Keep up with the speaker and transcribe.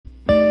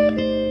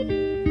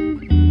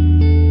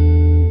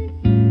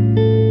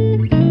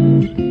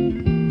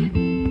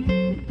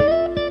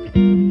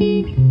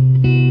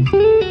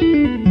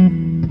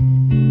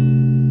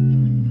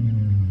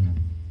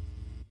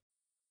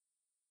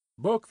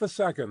the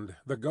Second,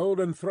 The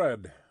Golden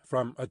Thread,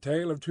 from A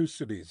Tale of Two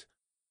Cities.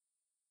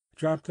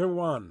 Chapter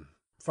 1.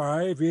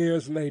 5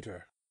 Years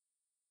Later.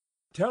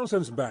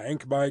 Tellson's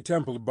Bank by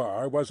Temple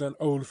Bar was an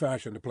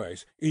old-fashioned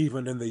place,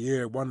 even in the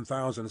year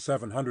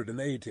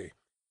 1780.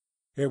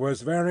 It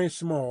was very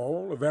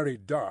small, very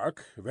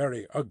dark,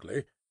 very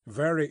ugly,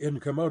 very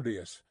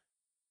incommodious.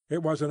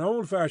 It was an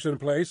old-fashioned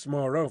place,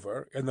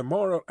 moreover, in the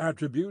moral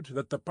attribute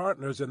that the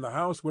partners in the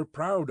house were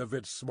proud of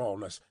its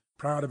smallness,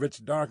 proud of its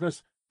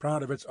darkness,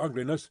 proud of its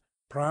ugliness,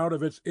 proud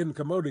of its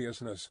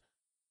incommodiousness.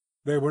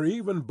 They were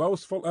even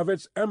boastful of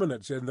its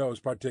eminence in those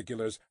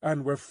particulars,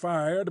 and were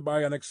fired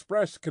by an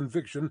express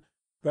conviction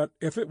that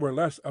if it were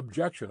less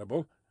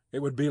objectionable, it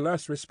would be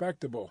less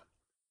respectable.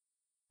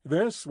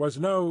 This was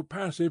no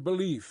passive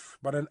belief,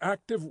 but an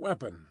active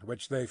weapon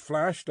which they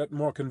flashed at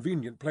more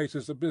convenient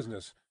places of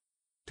business.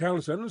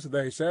 Tellson's,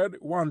 they said,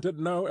 wanted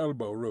no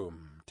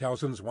elbow-room.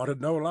 Tellson's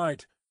wanted no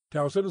light.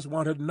 Tellson's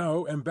wanted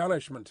no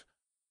embellishment.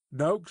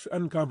 Noakes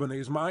and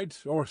Company's might,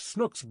 or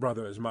Snooks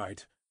Brothers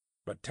might,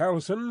 but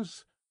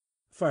Tellson's,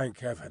 thank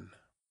heaven!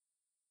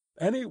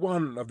 Any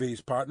one of these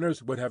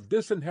partners would have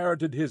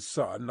disinherited his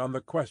son on the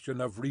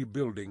question of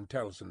rebuilding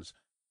Tellson's.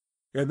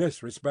 In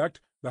this respect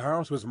the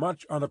house was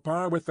much on a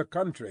par with the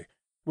country,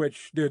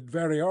 which did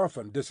very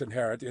often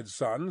disinherit its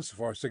sons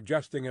for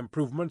suggesting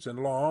improvements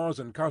in laws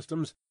and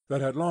customs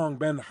that had long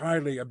been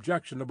highly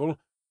objectionable,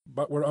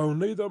 but were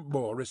only the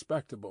more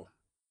respectable.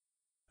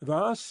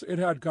 Thus it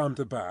had come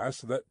to pass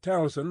that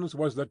Tellson's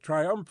was the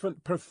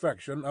triumphant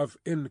perfection of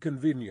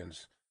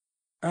inconvenience.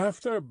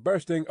 After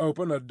bursting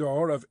open a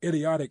door of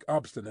idiotic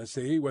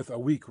obstinacy with a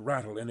weak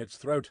rattle in its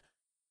throat,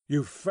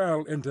 you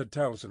fell into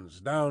Tellson's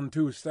down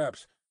 2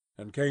 steps,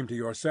 and came to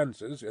your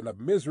senses in a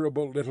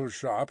miserable little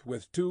shop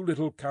with 2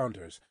 little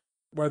counters,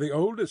 where the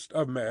oldest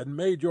of men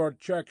made your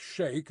cheque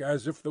shake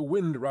as if the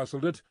wind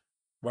rustled it,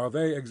 while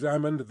they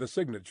examined the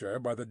signature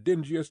by the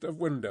dingiest of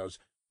windows,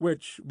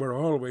 which were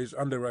always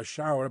under a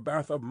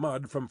shower-bath of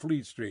mud from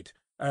Fleet Street,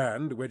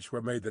 and which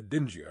were made the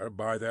dingier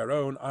by their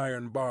own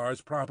iron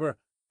bars proper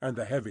and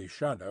the heavy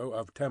shadow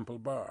of Temple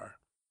Bar.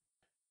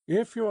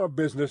 If your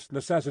business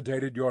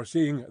necessitated your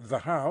seeing the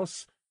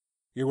house,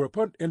 you were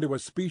put into a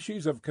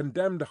species of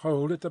condemned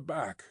hold at the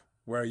back,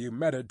 where you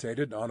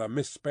meditated on a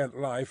misspent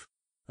life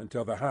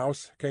until the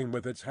house came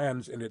with its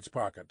hands in its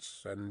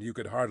pockets, and you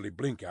could hardly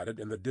blink at it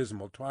in the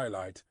dismal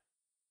twilight.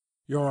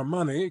 Your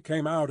money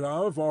came out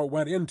of or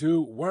went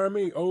into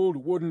wormy old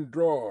wooden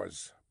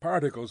drawers,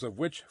 particles of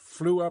which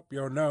flew up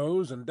your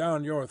nose and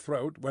down your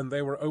throat when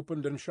they were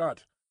opened and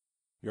shut.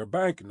 Your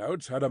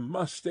bank-notes had a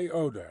musty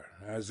odour,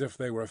 as if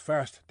they were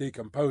fast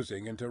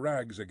decomposing into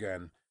rags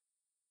again.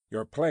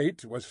 Your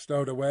plate was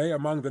stowed away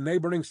among the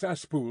neighbouring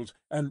cesspools,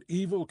 and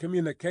evil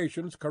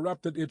communications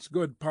corrupted its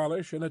good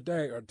polish in a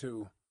day or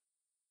 2.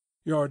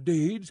 Your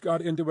deeds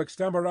got into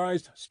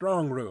extemporized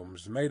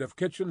strong-rooms made of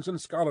kitchens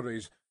and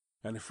sculleries,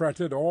 and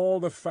fretted all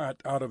the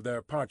fat out of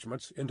their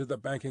parchments into the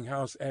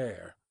banking-house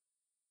air.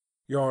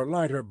 Your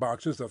lighter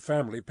boxes of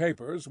family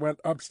papers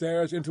went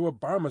upstairs into a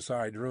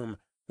Barmecide-room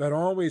that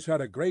always had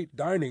a great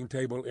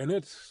dining-table in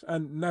it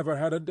and never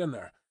had a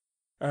dinner,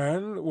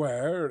 and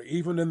where,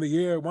 even in the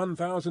year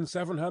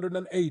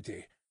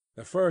 1780,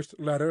 the first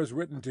letters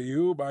written to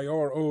you by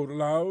your old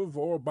love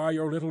or by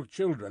your little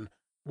children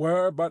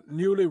were but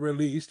newly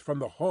released from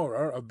the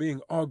horror of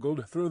being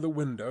ogled through the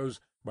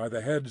windows by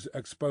the heads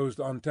exposed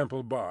on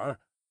Temple Bar,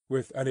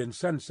 with an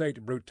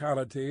insensate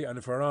brutality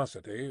and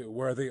ferocity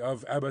worthy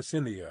of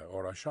Abyssinia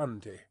or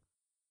Ashanti.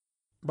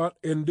 But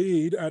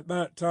indeed at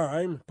that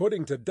time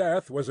putting to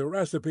death was a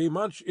recipe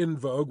much in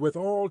vogue with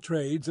all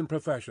trades and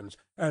professions,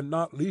 and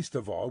not least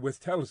of all with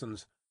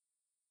Tellson's.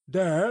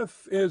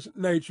 Death is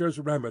nature's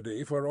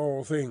remedy for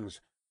all things,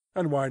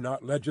 and why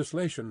not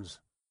legislation's?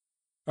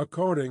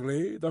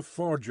 Accordingly the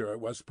forger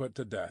was put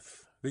to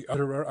death, the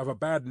utterer of a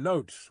bad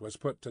note was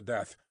put to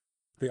death,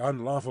 the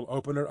unlawful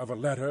opener of a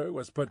letter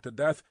was put to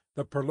death,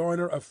 the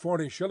purloiner of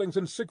 40 shillings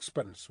and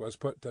sixpence was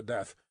put to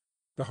death,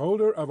 the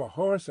holder of a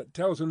horse at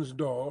Tellson's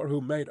door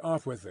who made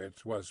off with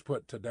it was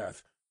put to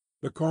death,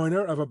 the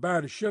coiner of a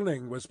bad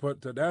shilling was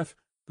put to death,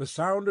 the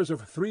sounders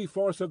of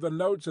 3/4 of the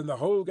notes in the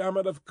whole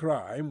gamut of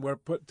crime were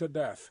put to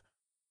death.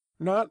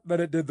 Not that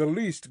it did the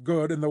least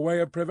good in the way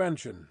of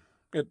prevention.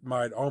 It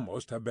might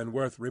almost have been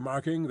worth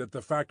remarking that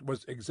the fact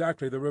was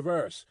exactly the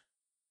reverse.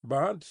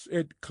 But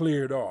it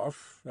cleared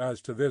off,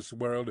 as to this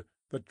world,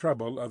 the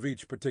trouble of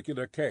each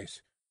particular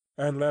case,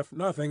 and left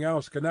nothing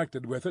else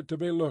connected with it to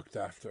be looked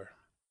after.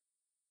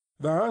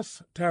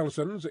 Thus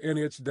Tellson's in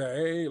its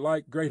day,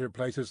 like greater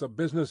places of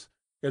business,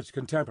 its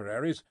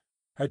contemporaries,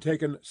 had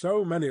taken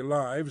so many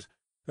lives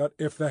that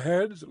if the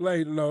heads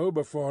laid low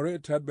before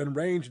it had been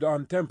ranged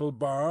on Temple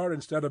Bar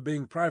instead of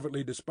being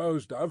privately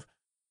disposed of,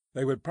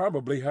 they would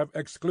probably have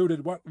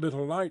excluded what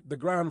little light the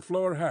ground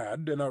floor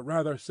had in a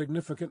rather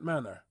significant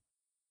manner.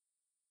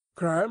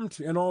 Cramped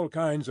in all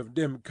kinds of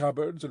dim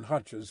cupboards and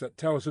hutches at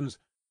Tellson's,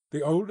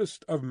 the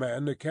oldest of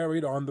men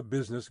carried on the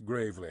business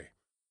gravely.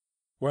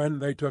 When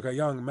they took a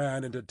young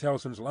man into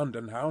Tellson's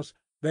London house,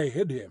 they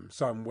hid him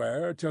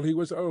somewhere till he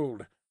was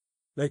old.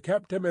 They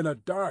kept him in a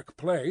dark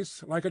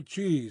place, like a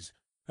cheese,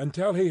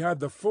 until he had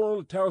the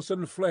full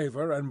Tellson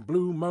flavour and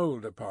blue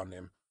mould upon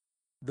him.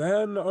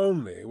 Then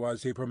only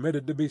was he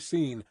permitted to be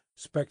seen,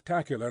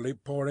 spectacularly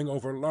poring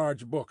over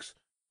large books,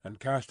 and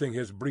casting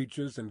his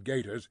breeches and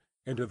gaiters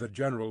into the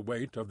general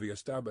weight of the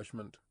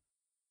establishment.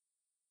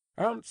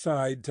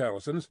 Outside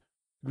Tellson's,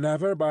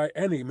 never by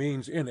any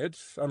means in it,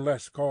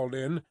 unless called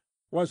in,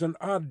 was an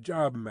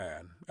odd-job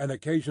man, an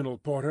occasional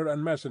porter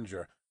and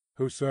messenger,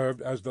 who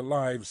served as the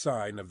live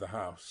sign of the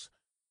house.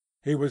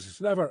 He was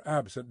never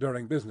absent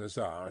during business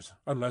hours,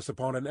 unless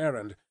upon an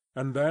errand,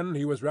 and then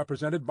he was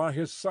represented by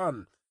his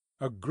son,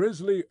 a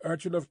grisly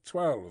urchin of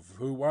 12,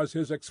 who was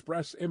his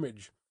express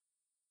image.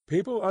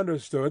 People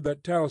understood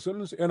that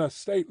Tellson's in a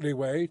stately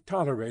way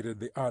tolerated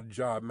the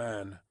odd-job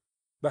man.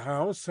 The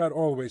house had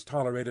always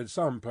tolerated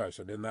some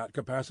person in that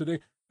capacity,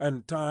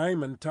 and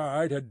time and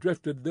tide had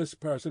drifted this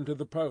person to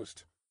the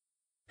post.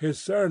 His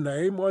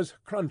surname was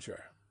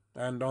Cruncher,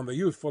 and on the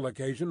youthful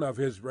occasion of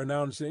his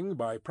renouncing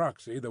by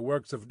proxy the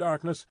works of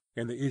darkness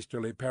in the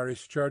easterly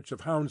parish church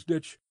of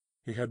Houndsditch,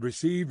 he had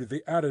received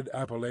the added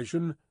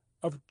appellation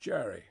of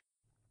Jerry.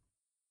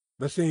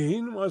 The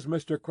scene was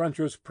Mr.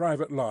 Cruncher's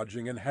private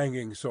lodging in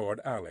Hanging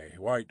Sword Alley,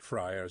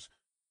 Whitefriars.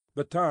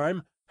 The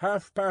time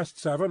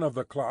 7:30 of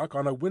the clock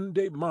on a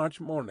windy March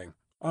morning,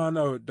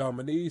 Anno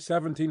Domini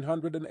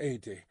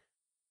 1780.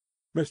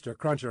 Mr.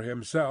 Cruncher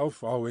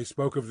himself always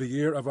spoke of the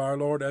year of our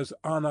Lord as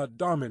Anna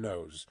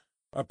Dominos,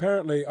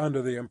 apparently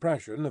under the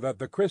impression that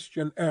the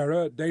Christian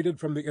era dated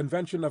from the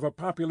invention of a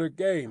popular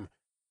game,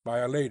 by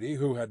a lady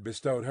who had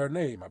bestowed her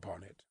name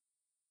upon it.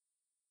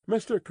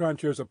 Mr.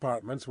 Cruncher's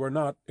apartments were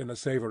not in a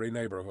savoury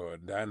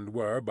neighbourhood, and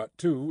were but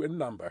two in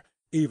number,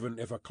 even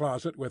if a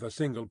closet with a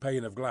single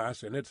pane of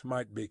glass in it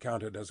might be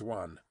counted as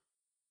one.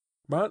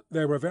 But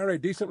they were very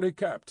decently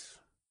kept.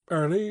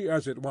 Early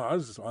as it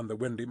was on the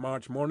windy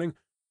March morning,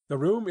 the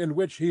room in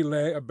which he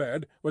lay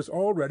abed was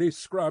already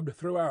scrubbed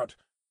throughout,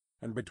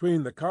 and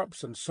between the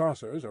cups and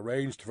saucers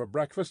arranged for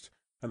breakfast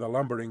and the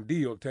lumbering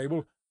deal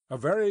table a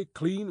very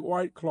clean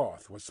white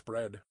cloth was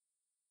spread.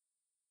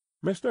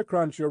 Mr.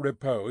 Cruncher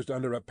reposed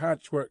under a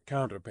patchwork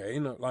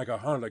counterpane like a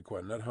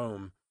harlequin at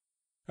home.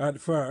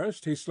 At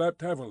first he slept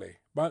heavily,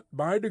 but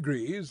by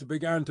degrees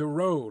began to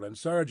roll and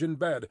surge in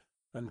bed,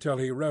 until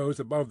he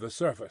rose above the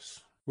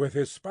surface, with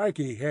his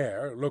spiky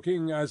hair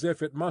looking as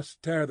if it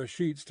must tear the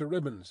sheets to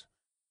ribbons.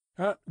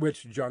 At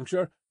which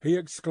juncture he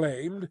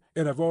exclaimed,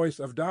 in a voice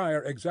of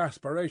dire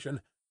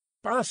exasperation,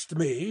 "Bust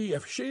me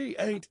if she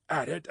ain't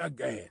at it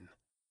again!"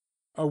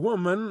 A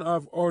woman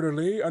of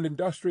orderly and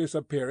industrious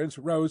appearance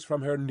rose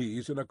from her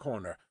knees in a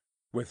corner,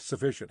 with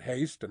sufficient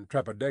haste and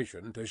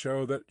trepidation to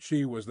show that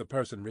she was the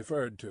person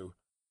referred to.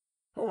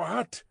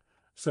 "What?"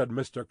 said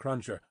Mr.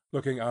 Cruncher,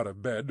 looking out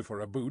of bed for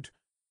a boot.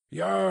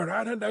 "You're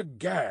at it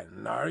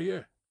again, are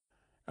you?"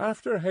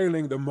 After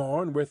hailing the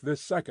morn with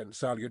this second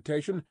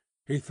salutation,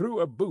 he threw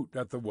a boot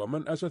at the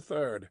woman as a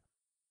third.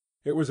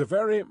 It was a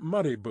very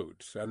muddy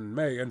boot, and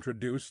may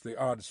introduce the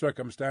odd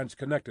circumstance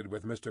connected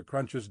with Mr.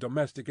 Cruncher's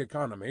domestic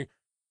economy,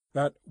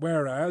 that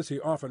whereas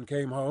he often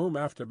came home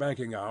after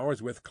banking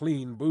hours with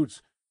clean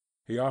boots,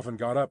 he often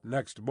got up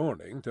next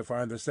morning to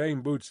find the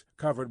same boots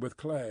covered with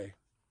clay.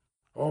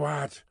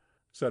 "What?"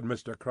 said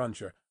Mr.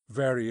 Cruncher,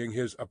 varying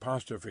his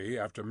apostrophe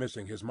after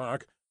missing his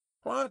mark.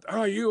 "What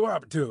are you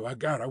up to,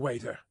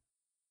 Agarawaiter?"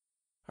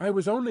 "I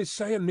was only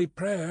saying me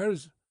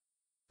prayers."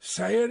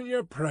 "Saying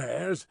your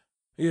prayers?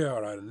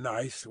 You're a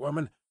nice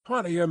woman.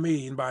 What do you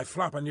mean by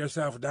flopping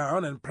yourself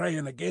down and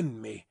praying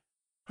agin me?"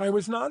 "I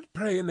was not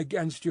praying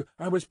against you.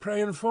 I was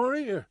praying for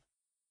you."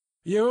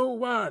 "You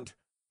weren't,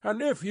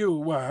 and if you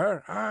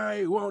were,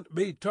 I won't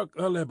be took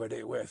the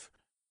liberty with.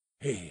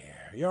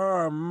 Here,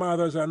 your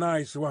mother's a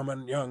nice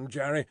woman, young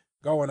Jerry,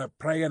 going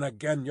a-praying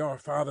agin your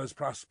father's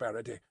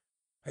prosperity.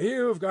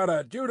 You've got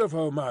a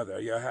dutiful mother,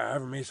 you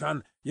have, me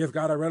son. You've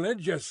got a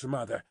religious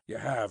mother, you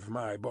have,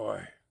 my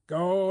boy,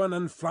 going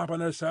and flopping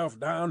herself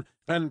down,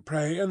 and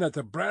praying that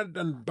the bread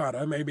and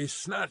butter may be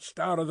snatched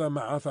out of the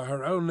mouth of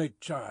her only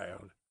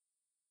child."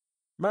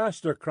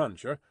 Master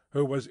Cruncher,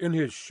 who was in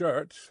his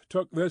shirt,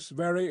 took this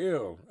very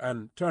ill,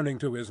 and, turning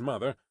to his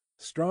mother,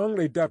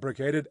 strongly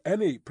deprecated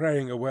any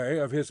praying away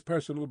of his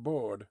personal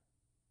board.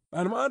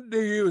 "And what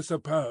do you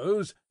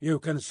suppose, you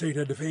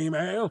conceited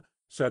female,"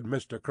 said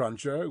Mr.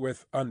 Cruncher,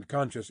 with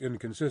unconscious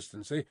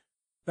inconsistency,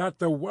 "that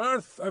the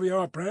worth of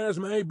your prayers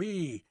may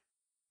be?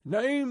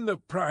 Name the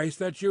price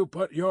that you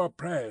put your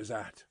prayers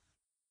at."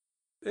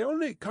 "They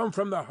only come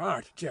from the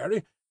heart,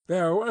 Jerry.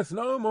 They're worth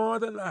no more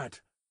than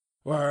that."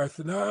 "Worth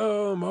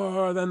no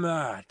more than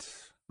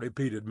that,"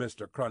 repeated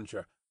Mr.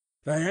 Cruncher.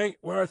 "They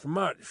ain't worth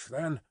much,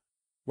 then.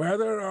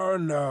 Whether or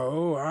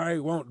no, I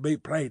won't be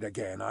prayed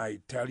again, I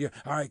tell you.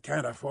 I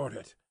can't afford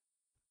it.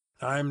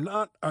 I'm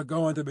not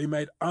a-going to be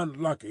made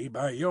unlucky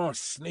by your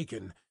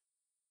sneaking.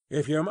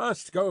 If you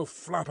must go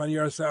flopping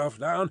yourself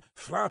down,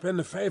 flop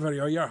in favour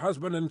of your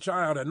husband and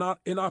child, and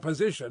not in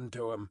opposition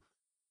to 'em.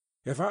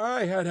 If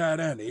I had had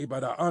any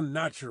but a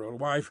unnatural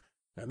wife,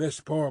 and this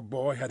poor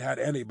boy had had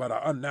any but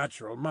a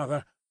unnatural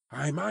mother,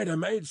 I might have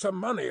made some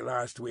money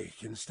last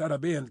week, instead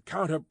of being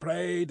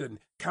counterplayed and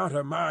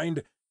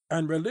countermined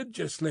and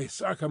religiously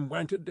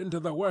circumvented into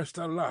the worst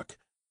of luck.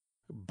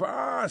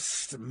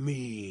 "Bust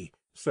me,"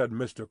 said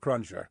Mr.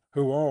 Cruncher,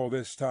 who all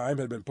this time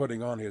had been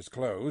putting on his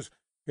clothes,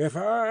 "if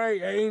I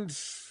ain't,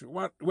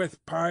 what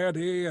with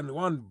piety and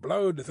one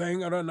blowed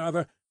thing or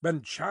another,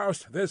 been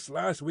choused this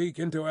last week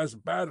into as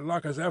bad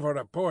luck as ever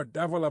a poor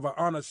devil of a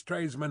honest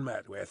tradesman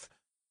met with.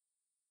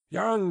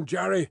 Young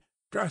Jerry,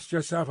 dress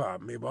yourself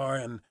up, me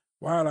boy, and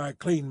while I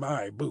clean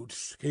my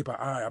boots, keep an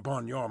eye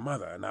upon your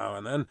mother now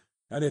and then,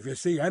 and if you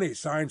see any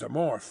signs of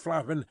more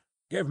flapping,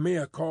 give me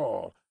a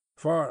call,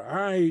 for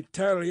I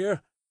tell you,"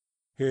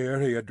 here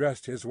he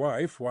addressed his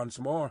wife once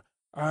more,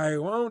 "I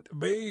won't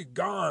be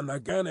gone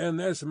again in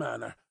this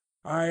manner.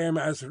 I am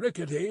as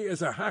rickety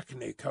as a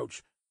hackney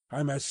coach.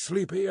 I'm as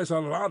sleepy as a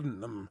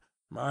laudanum.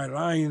 My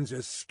lines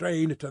is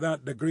strained to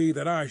that degree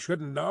that I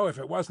shouldn't know, if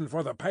it wasn't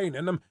for the pain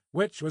in 'em,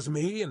 which was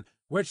me and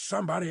which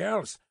somebody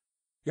else.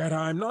 Yet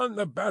I'm none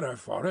the better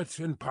for it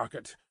in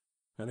pocket,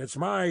 and it's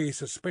my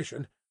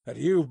suspicion that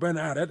you've been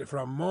at it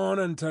from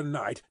morning to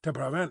night to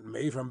prevent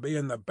me from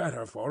being the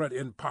better for it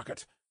in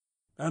pocket.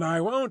 And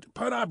I won't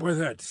put up with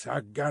it,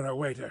 a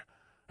garrawaiter.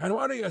 And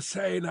what do you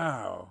say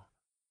now?"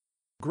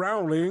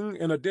 Growling,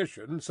 in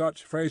addition,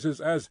 such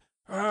phrases as,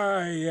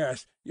 "Ah,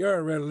 yes,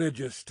 you're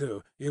religious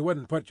too. You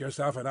wouldn't put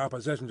yourself in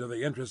opposition to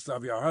the interests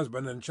of your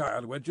husband and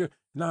child, would you?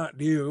 Not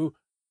you,"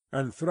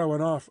 and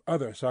throwing off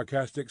other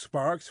sarcastic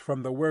sparks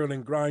from the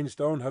whirling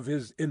grindstone of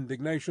his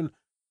indignation,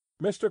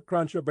 Mr.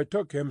 Cruncher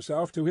betook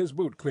himself to his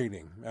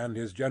boot-cleaning and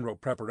his general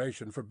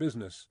preparation for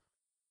business.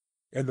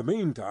 In the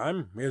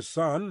meantime his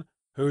son,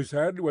 whose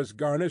head was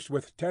garnished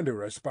with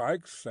tenderer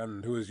spikes,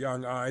 and whose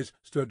young eyes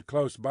stood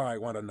close by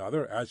one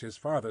another as his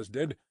father's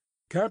did,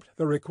 kept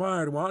the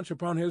required watch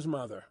upon his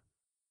mother.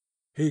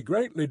 He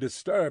greatly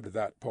disturbed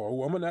that poor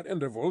woman at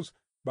intervals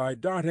by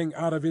darting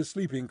out of his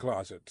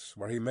sleeping-closet,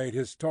 where he made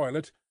his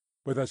toilet,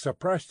 with a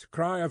suppressed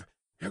cry of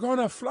 "You're going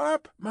to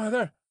flop,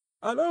 mother?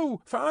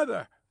 Hallo,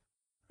 father!"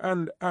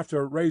 and,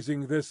 after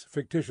raising this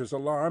fictitious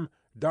alarm,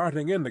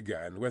 darting in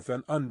again with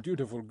an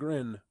undutiful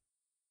grin.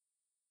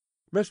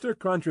 Mr.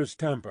 Cruncher's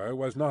temper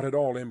was not at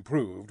all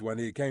improved when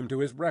he came to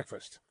his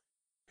breakfast.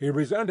 He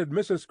resented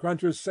Mrs.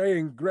 Cruncher's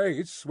saying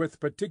grace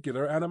with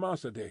particular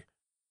animosity.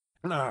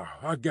 "Now,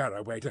 a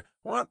garrawaiter,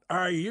 what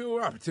are you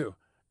up to?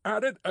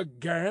 At it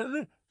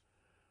again?"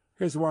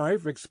 His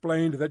wife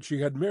explained that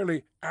she had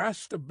merely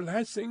asked a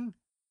blessing.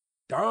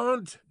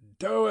 "Don't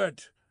do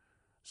it,"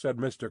 said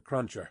Mr.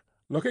 Cruncher,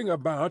 looking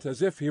about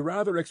as if he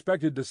rather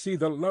expected to see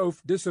the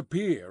loaf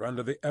disappear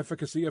under the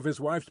efficacy of his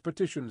wife's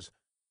petitions.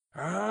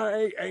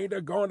 "I ain't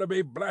a-going to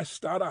be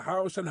blessed out of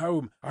house and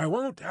home. I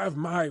won't have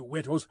my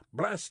wittles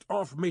blessed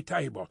off me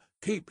table.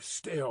 Keep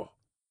still."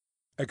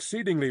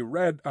 Exceedingly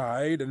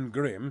red-eyed and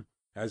grim,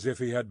 as if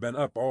he had been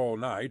up all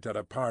night at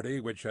a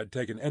party which had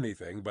taken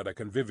anything but a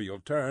convivial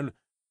turn,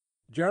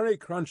 Jerry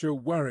Cruncher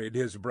worried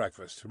his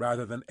breakfast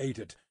rather than ate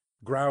it,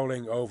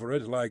 growling over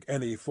it like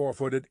any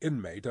four-footed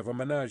inmate of a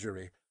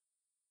menagerie.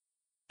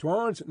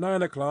 Towards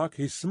 9 o'clock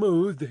he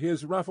smoothed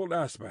his ruffled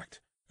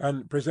aspect,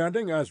 and,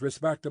 presenting as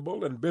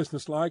respectable and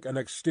businesslike an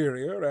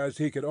exterior as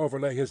he could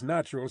overlay his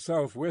natural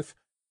self with,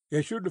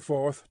 issued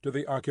forth to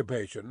the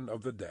occupation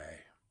of the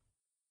day.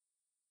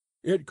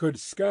 It could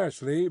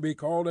scarcely be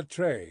called a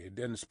trade,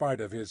 in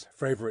spite of his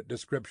favourite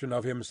description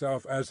of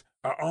himself as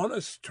 "a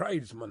honest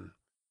tradesman."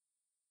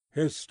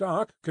 His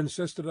stock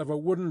consisted of a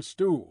wooden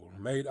stool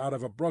made out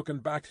of a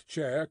broken-backed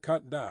chair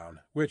cut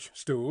down, which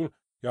stool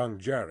young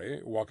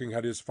Jerry, walking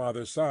at his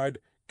father's side,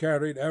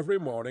 carried every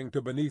morning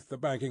to beneath the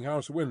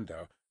banking-house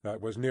window that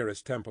was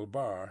nearest Temple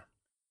Bar,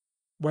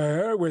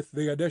 where, with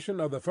the addition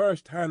of the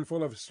first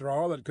handful of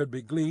straw that could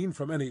be gleaned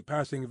from any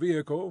passing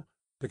vehicle,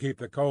 to keep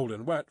the cold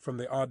and wet from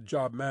the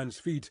odd-job man's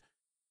feet,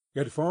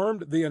 it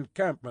formed the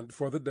encampment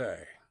for the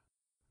day.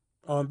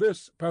 On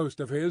this post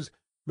of his,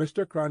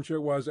 Mr.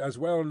 Cruncher was as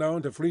well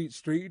known to Fleet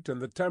Street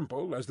and the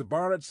Temple as the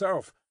Bar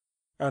itself,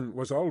 and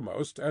was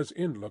almost as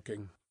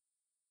in-looking.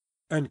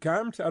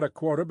 Encamped at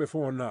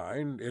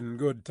 9:15, in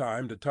good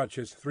time to touch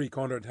his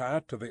three-cornered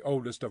hat to the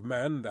oldest of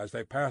men as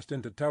they passed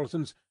into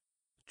Tellson's,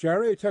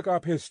 Jerry took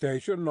up his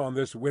station on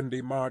this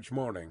windy March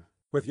morning,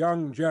 with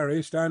young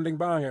Jerry standing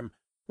by him,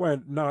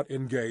 when not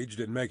engaged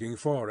in making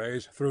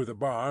forays through the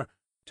bar,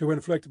 to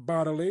inflict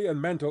bodily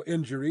and mental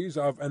injuries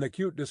of an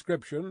acute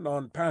description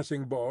on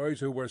passing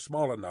boys who were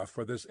small enough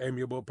for this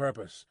amiable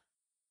purpose.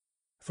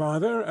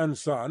 Father and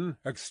son,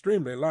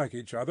 extremely like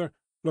each other,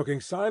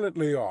 looking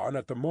silently on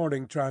at the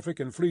morning traffic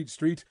in Fleet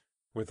Street,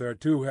 with their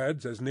two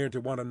heads as near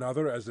to one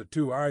another as the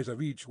two eyes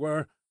of each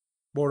were,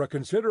 bore a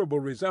considerable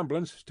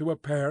resemblance to a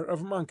pair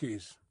of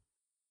monkeys.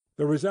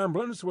 The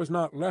resemblance was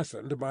not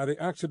lessened by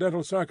the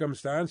accidental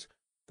circumstance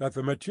that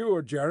the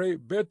mature Jerry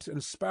bit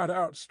and spat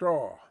out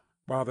straw,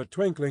 while the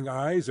twinkling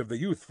eyes of the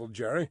youthful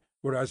Jerry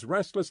were as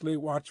restlessly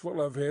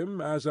watchful of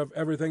him as of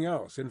everything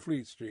else in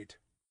Fleet Street.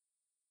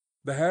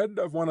 The head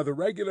of one of the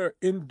regular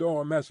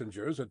indoor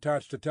messengers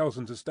attached to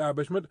Tellson's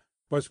establishment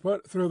was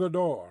put through the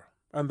door,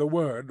 and the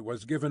word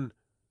was given,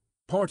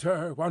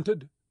 Porter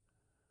wanted?"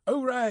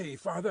 "Hooray,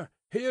 father!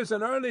 Here's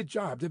an early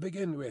job to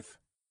begin with."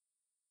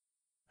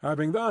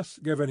 Having thus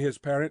given his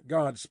parent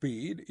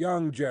Godspeed,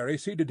 young Jerry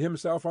seated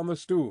himself on the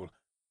stool,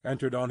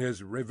 entered on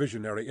his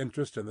revisionary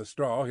interest in the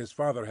straw his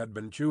father had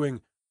been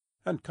chewing,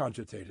 and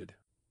cogitated.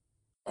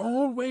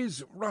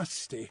 "Always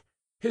rusty.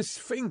 His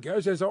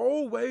fingers is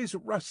always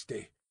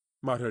rusty,"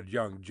 muttered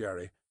young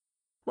Jerry.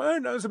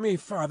 "Where does me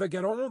father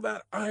get all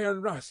that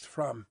iron rust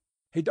from?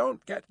 He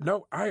don't get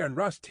no iron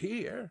rust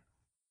here."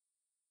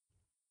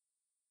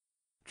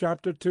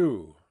 Chapter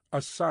 2.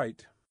 A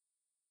Sight.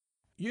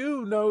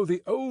 "You know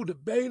the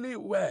Old Bailey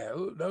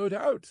well, no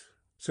doubt?"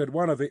 said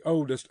one of the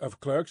oldest of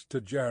clerks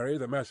to Jerry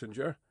the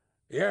messenger.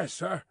 "Yes,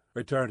 sir,"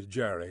 returned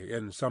Jerry,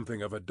 in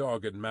something of a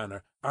dogged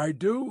manner. "I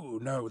do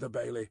know the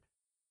Bailey."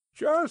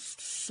 "Just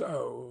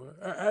so.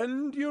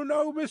 And you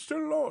know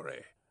Mr.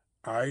 Lorry?"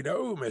 "I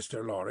know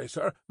Mr. Lorry,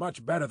 sir,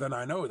 much better than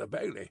I know the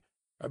Bailey."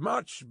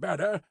 "Much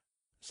better,"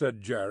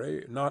 said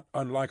Jerry, not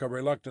unlike a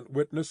reluctant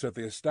witness at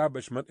the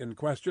establishment in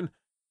question,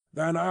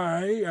 "than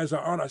I, as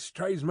a honest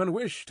tradesman,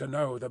 wish to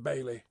know the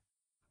Bailey."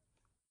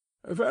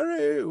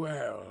 "Very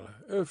well.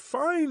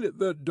 Find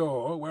the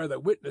door where the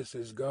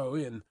witnesses go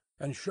in,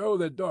 and show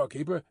the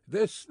doorkeeper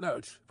this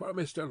note for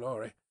Mr.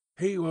 Lorry.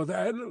 He will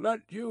then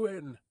let you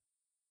in."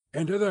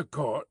 "Into the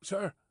court,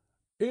 sir?"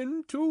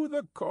 "Into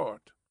the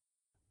court."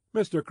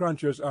 Mr.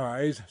 Cruncher's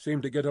eyes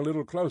seemed to get a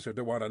little closer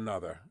to one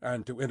another,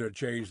 and to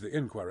interchange the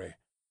inquiry.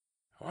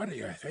 "What do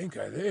you think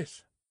of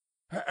this?"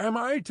 "Am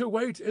I to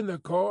wait in the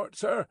court,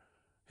 sir?"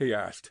 he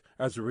asked,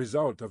 as a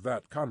result of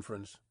that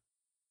conference.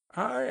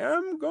 "I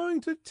am going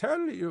to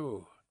tell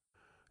you.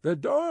 The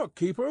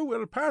doorkeeper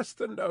will pass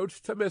the note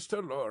to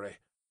Mr. Lorry,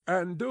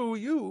 and do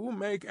you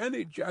make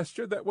any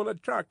gesture that will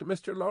attract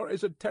Mr.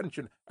 Lorry's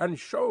attention, and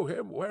show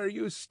him where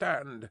you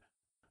stand.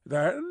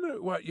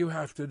 Then what you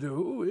have to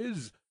do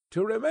is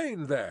to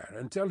remain there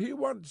until he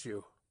wants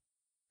you."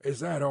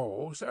 "Is that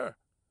all, sir?"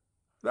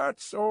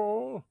 "That's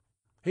all.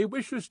 He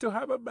wishes to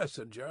have a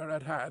messenger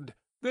at hand.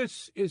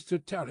 This is to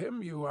tell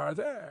him you are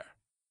there."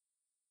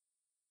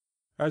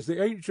 As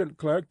the ancient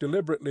clerk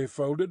deliberately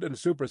folded and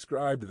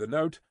superscribed the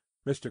note,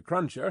 Mr.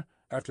 Cruncher,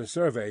 after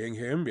surveying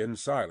him in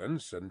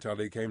silence until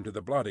he came to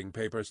the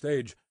blotting-paper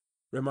stage,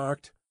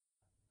 remarked,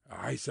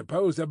 "I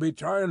suppose they'll be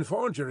trying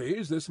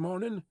forgeries this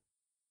morning?"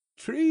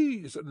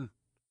 "Treason."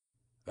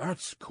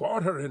 "That's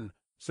quartering,"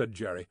 said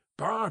Jerry.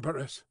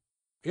 "Barbarous."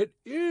 "It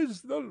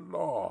is the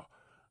law,"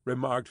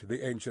 remarked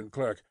the ancient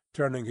clerk,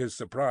 turning his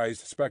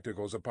surprised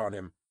spectacles upon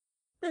him.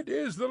 "It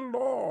is the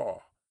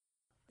law.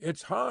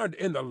 It's hard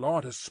in the law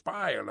to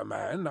spile a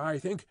man, I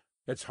think.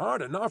 It's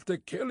hard enough to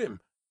kill him,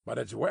 but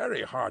it's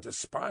very hard to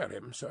spile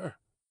him, sir."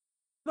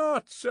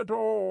 "Not at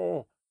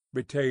all,"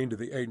 retained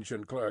the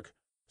ancient clerk.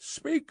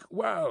 "Speak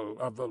well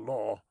of the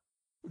law.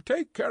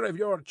 Take care of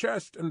your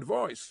chest and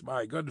voice,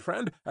 my good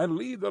friend, and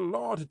leave the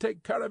law to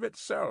take care of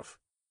itself.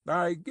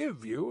 I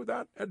give you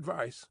that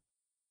advice."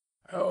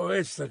 "Oh,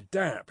 it's the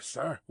damp,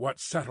 sir,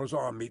 what settles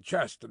on me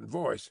chest and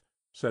voice,"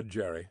 said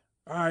Jerry.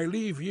 "I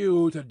leave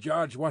you to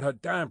judge what a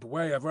damp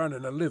way of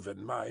earning a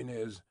living mine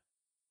is."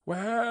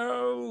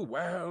 "Well,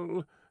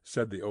 well,"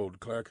 said the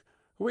old clerk,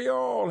 "we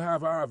all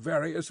have our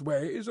various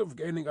ways of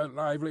gaining a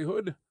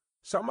livelihood.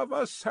 Some of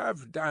us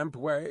have damp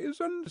ways,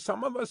 and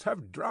some of us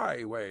have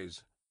dry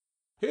ways.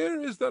 Here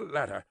is the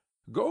letter.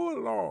 Go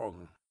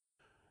along."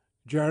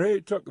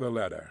 Jerry took the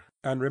letter,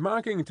 and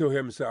remarking to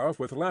himself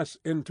with less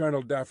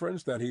internal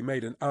deference than he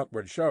made an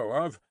outward show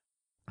of,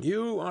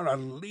 "You are a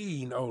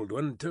lean old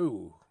one,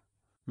 too,"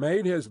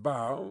 made his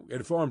bow,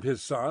 informed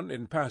his son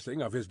in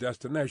passing of his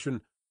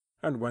destination,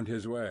 and went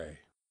his way.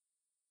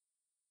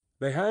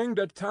 They hanged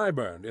at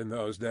Tyburn in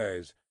those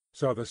days,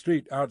 so the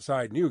street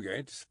outside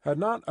Newgate had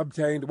not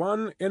obtained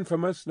one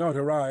infamous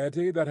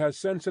notoriety that has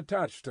since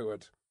attached to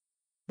it.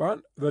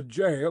 But the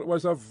jail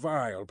was a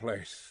vile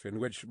place, in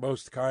which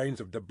most kinds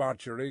of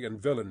debauchery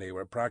and villainy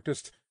were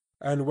practised,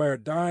 and where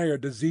dire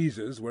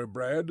diseases were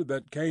bred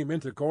that came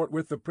into court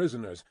with the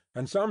prisoners,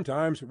 and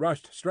sometimes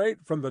rushed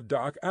straight from the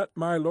dock at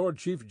my Lord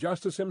Chief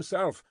Justice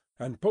himself,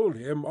 and pulled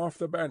him off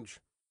the bench.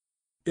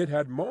 It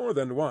had more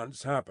than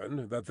once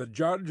happened that the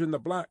judge in the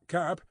black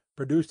cap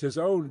produced his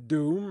own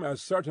doom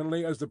as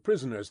certainly as the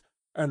prisoners,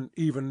 and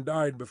even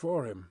died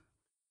before him.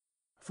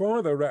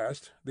 For the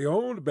rest, the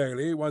Old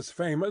Bailey was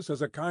famous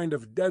as a kind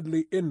of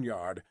deadly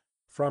inn-yard,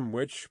 from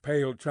which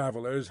pale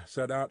travellers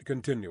set out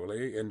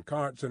continually, in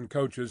carts and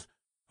coaches,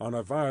 on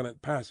a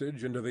violent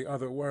passage into the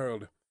other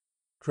world,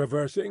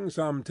 traversing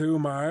some 2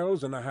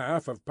 miles and a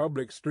half of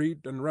public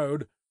street and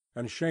road,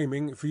 and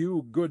shaming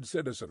few good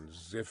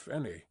citizens, if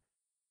any.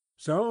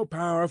 So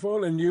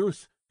powerful in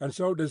use, and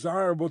so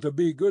desirable to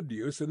be good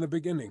use in the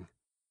beginning.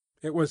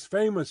 It was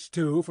famous,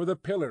 too, for the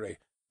pillory,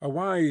 a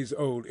wise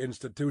old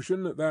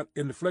institution that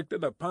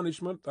inflicted a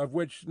punishment of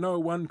which no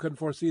one could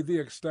foresee the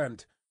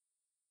extent.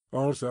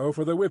 Also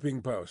for the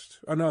whipping-post,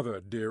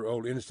 another dear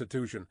old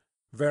institution,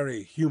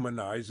 very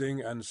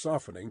humanizing and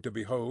softening to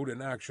behold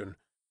in action.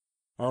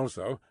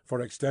 Also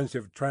for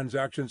extensive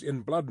transactions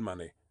in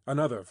blood-money,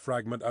 another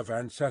fragment of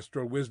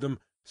ancestral wisdom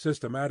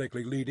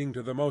systematically leading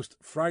to the most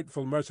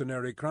frightful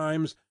mercenary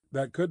crimes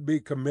that could be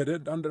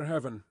committed under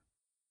heaven.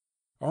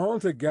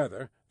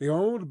 Altogether, the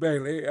Old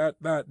Bailey at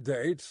that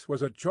date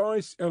was a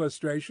choice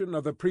illustration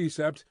of the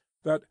precept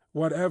that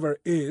whatever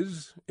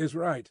is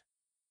right,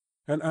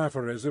 an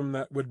aphorism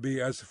that would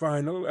be as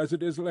final as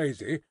it is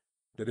lazy,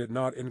 did it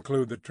not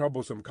include the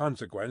troublesome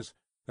consequence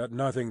that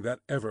nothing that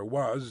ever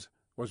was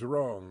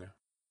wrong.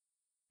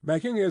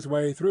 Making his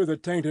way through the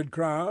tainted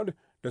crowd,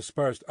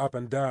 dispersed up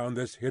and down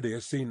this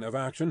hideous scene of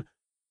action,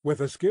 with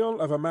the skill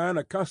of a man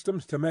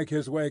accustomed to make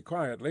his way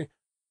quietly,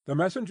 the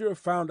messenger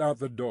found out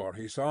the door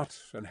he sought,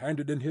 and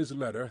handed in his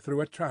letter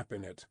through a trap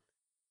in it.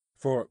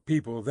 For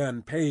people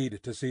then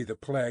paid to see the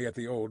play at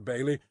the Old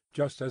Bailey,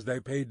 just as they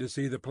paid to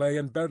see the play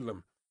in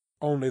Bedlam,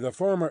 only the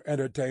former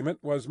entertainment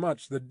was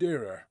much the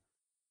dearer.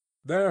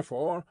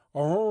 Therefore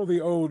all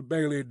the Old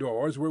Bailey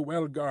doors were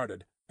well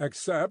guarded,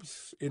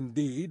 except,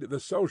 indeed, the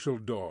social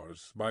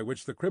doors by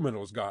which the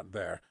criminals got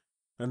there,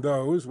 and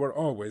those were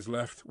always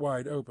left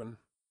wide open.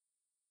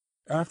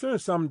 After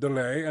some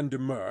delay and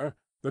demur,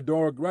 the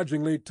door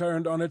grudgingly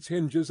turned on its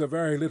hinges a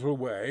very little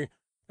way,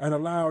 and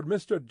allowed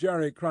Mr.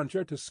 Jerry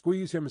Cruncher to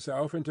squeeze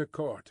himself into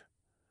court.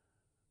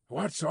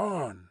 "What's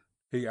on?"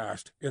 he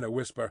asked, in a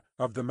whisper,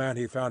 of the man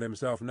he found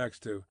himself next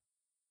to.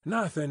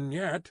 "Nothing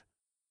yet."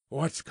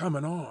 "What's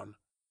coming on?"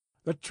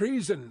 "The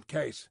treason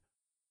case.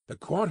 The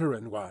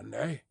quartering one,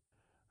 eh?"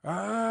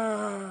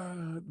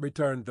 "Ah,"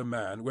 returned the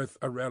man, with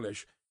a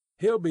relish.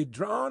 "He'll be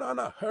drawn on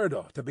a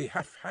hurdle to be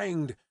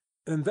half-hanged,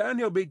 and then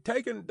he'll be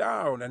taken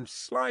down and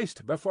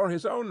sliced before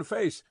his own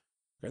face,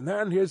 and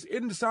then his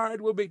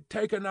inside will be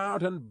taken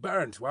out and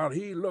burnt while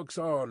he looks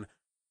on,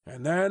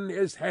 and then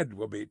his head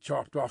will be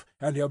chopped off,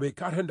 and he'll be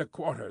cut into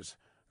quarters.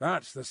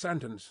 That's the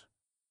sentence."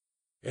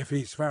 "If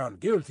he's found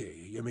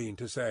guilty, you mean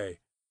to say,"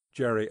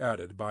 Jerry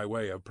added by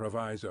way of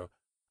proviso.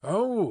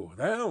 "Oh,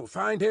 they'll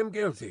find him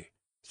guilty,"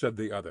 said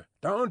the other.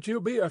 "Don't you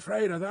be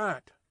afraid of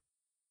that."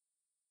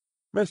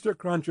 Mr.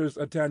 Cruncher's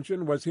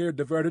attention was here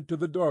diverted to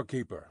the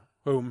doorkeeper,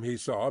 whom he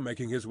saw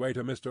making his way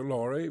to Mr.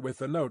 Lorry with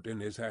the note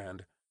in his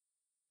hand.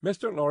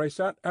 Mr. Lorry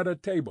sat at a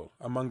table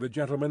among the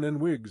gentlemen in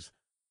wigs.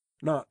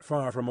 Not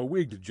far from a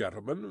wigged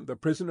gentleman, the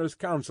prisoner's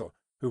counsel,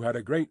 who had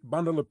a great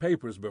bundle of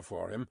papers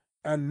before him,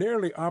 and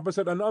nearly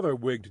opposite another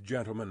wigged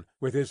gentleman,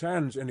 with his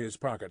hands in his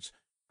pockets,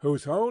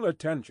 whose whole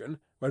attention,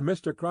 when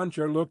Mr.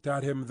 Cruncher looked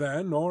at him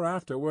then or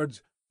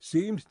afterwards,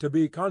 seemed to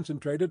be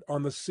concentrated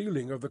on the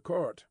ceiling of the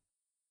court.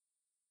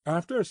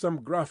 After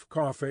some gruff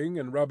coughing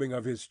and rubbing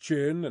of his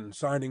chin and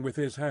signing with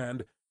his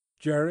hand,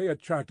 Jerry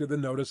attracted the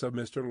notice of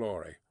Mr.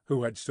 Lorry,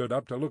 who had stood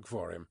up to look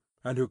for him,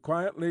 and who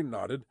quietly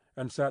nodded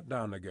and sat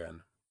down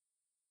again.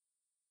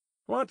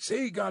 "What's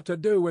he got to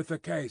do with the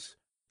case?"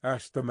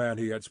 asked the man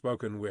he had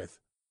spoken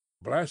with.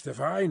 "Blest if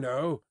I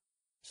know,"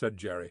 said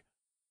Jerry.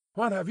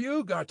 "What have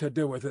you got to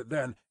do with it,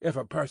 then, if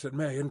a person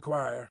may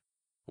inquire?"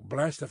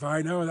 "Blest if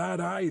I know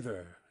that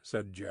either,"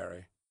 said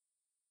Jerry.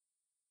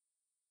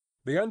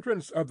 The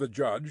entrance of the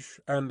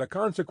judge, and the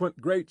consequent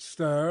great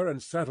stir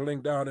and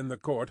settling down in the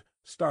court,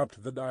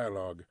 stopped the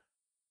dialogue.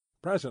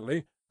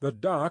 Presently the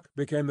dock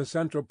became the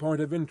central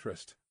point of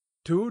interest.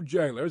 Two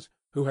jailers,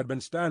 who had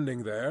been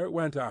standing there,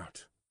 went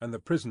out, and the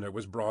prisoner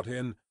was brought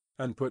in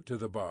and put to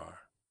the bar.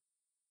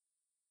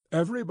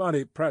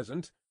 Everybody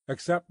present,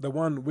 except the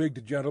one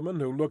wigged gentleman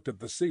who looked at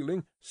the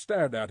ceiling,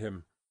 stared at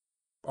him.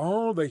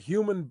 All the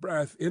human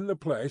breath in the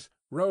place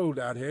rolled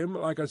at him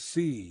like a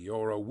sea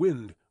or a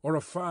wind or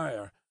a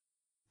fire.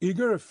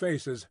 Eager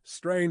faces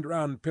strained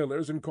round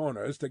pillars and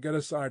corners to get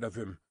a sight of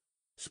him.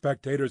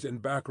 Spectators in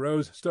back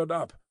rows stood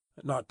up,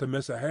 not to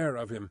miss a hair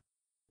of him.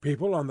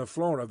 People on the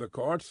floor of the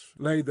court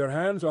laid their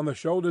hands on the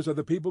shoulders of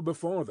the people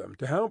before them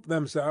to help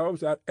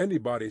themselves at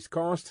anybody's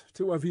cost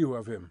to a view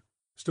of him,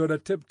 stood a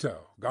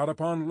tiptoe, got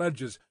upon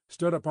ledges,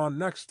 stood upon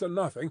next to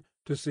nothing,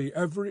 to see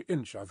every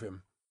inch of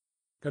him.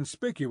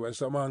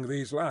 Conspicuous among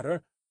these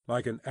latter,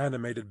 like an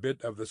animated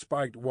bit of the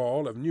spiked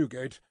wall of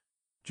Newgate,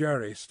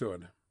 Jerry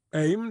stood,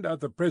 aimed at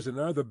the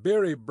prisoner the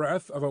beery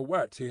breath of a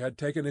whet he had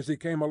taken as he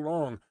came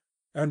along,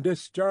 and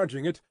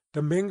discharging it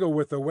to mingle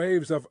with the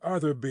waves of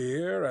other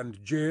beer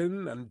and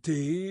gin and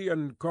tea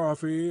and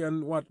coffee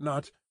and what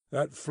not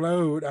that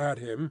flowed at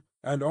him,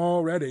 and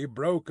already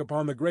broke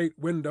upon the great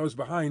windows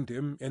behind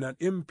him in an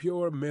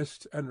impure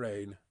mist and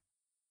rain.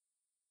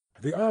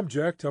 The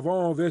object of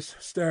all this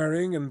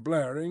staring and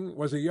blaring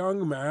was a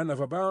young man of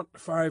about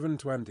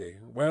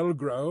 25, well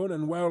grown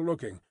and well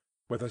looking,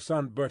 with a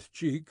sunburnt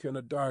cheek and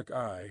a dark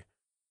eye.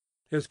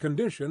 His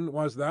condition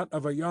was that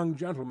of a young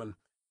gentleman.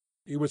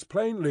 He was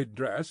plainly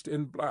dressed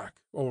in black,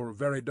 or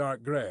very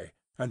dark grey,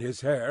 and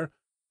his hair,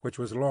 which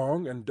was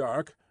long and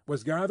dark,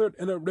 was gathered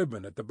in a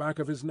ribbon at the back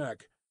of his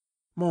neck,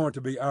 more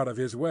to be out of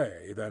his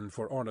way than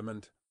for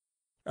ornament.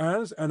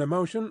 As an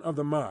emotion of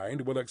the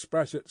mind will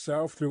express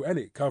itself through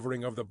any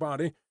covering of the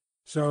body,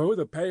 so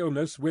the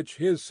paleness which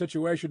his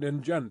situation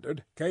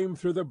engendered came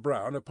through the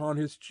brown upon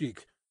his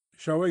cheek,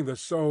 showing the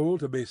soul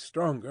to be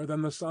stronger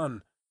than the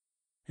sun.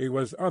 He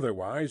was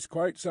otherwise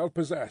quite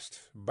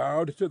self-possessed,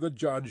 bowed to the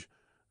judge,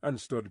 and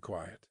stood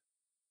quiet.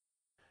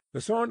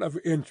 The sort of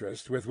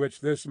interest with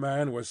which this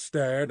man was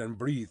stared and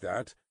breathed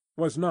at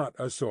was not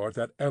a sort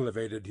that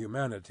elevated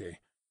humanity.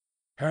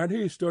 Had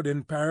he stood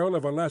in peril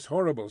of a less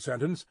horrible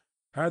sentence,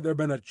 had there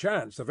been a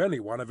chance of any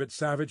one of its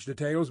savage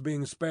details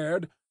being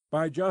spared,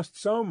 by just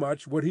so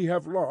much would he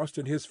have lost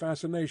in his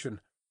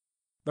fascination.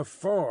 The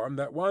form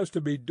that was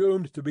to be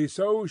doomed to be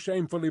so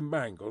shamefully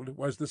mangled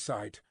was the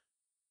sight.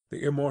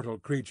 The immortal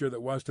creature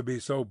that was to be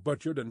so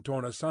butchered and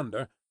torn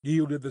asunder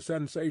yielded the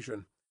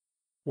sensation.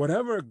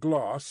 Whatever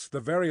gloss the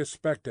various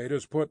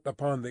spectators put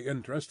upon the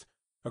interest,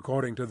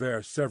 according to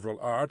their several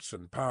arts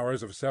and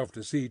powers of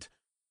self-deceit,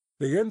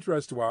 the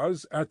interest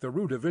was, at the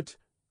root of it,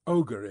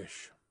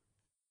 ogreish.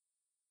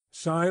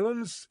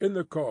 Silence in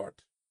the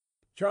court.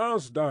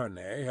 Charles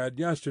Darnay had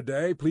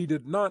yesterday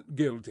pleaded not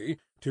guilty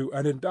to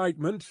an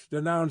indictment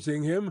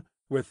denouncing him,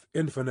 with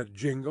infinite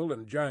jingle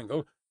and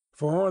jangle,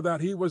 for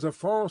that he was a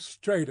false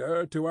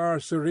traitor to our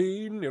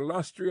serene,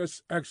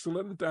 illustrious,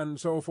 excellent, and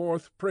so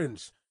forth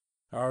Prince,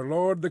 our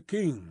lord the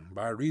King,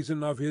 by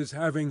reason of his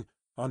having,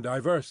 on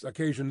divers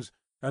occasions,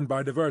 and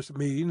by divers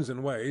means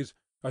and ways,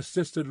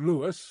 assisted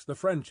Louis, the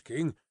French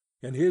king,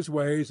 in his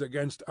ways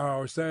against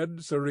our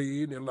said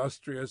serene,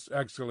 illustrious,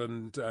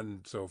 excellent,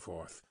 and so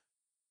forth.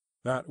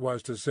 That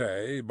was to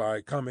say,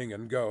 by coming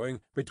and going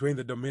between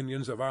the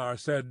dominions of our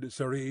said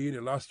serene,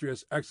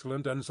 illustrious,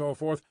 excellent, and so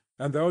forth,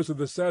 and those of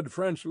the said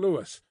French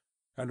Louis,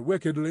 and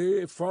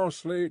wickedly,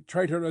 falsely,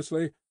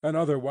 traitorously, and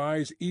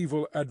otherwise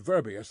evil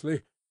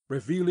adverbiously,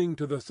 revealing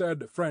to the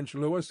said French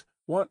Louis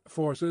what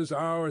forces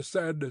our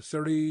said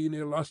serene,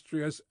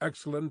 illustrious,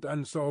 excellent,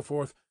 and so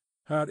forth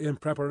had in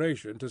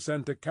preparation to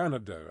send to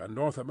Canada and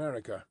North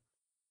America.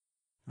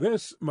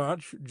 This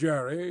much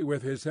Jerry,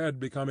 with his head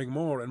becoming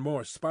more and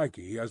more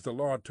spiky as the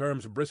law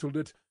terms bristled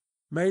it,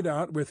 made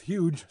out with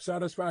huge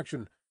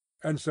satisfaction,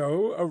 and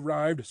so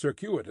arrived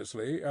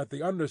circuitously at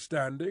the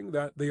understanding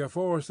that the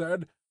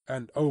aforesaid,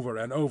 and over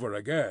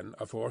again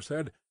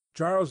aforesaid,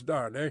 Charles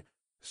Darnay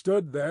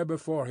stood there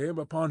before him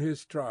upon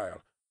his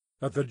trial,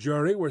 that the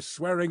jury were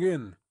swearing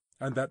in,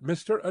 and that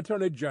Mr.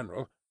 Attorney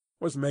General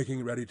was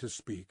making ready to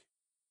speak.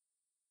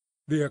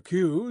 The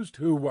accused,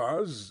 who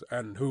was,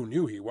 and who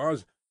knew he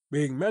was,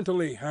 being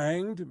mentally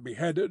hanged,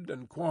 beheaded,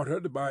 and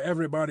quartered by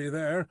everybody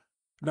there,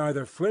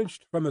 neither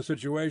flinched from the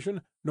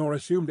situation nor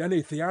assumed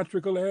any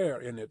theatrical air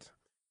in it.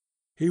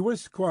 He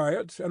was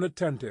quiet and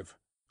attentive,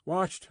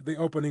 watched the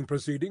opening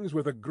proceedings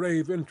with a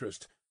grave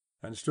interest,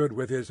 and stood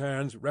with his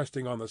hands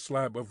resting on the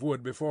slab of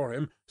wood before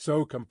him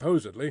so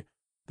composedly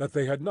that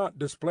they had not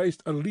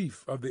displaced a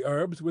leaf of the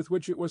herbs with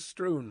which it was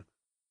strewn.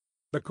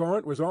 The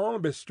court was all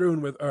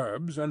bestrewn with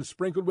herbs and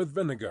sprinkled with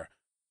vinegar,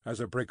 as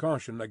a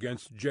precaution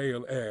against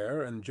jail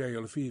air and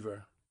jail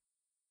fever.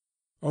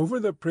 Over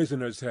the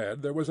prisoner's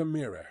head there was a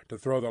mirror to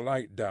throw the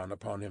light down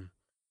upon him.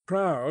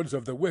 Crowds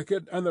of the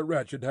wicked and the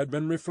wretched had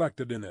been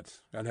reflected in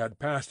it, and had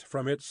passed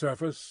from its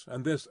surface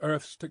and this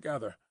earth's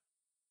together.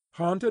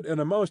 Haunted in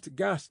a most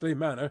ghastly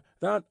manner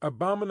that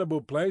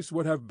abominable place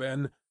would have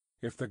been,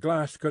 if the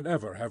glass could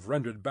ever have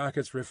rendered back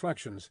its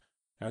reflections,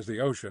 as the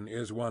ocean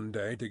is one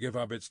day to give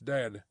up its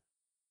dead.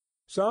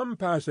 Some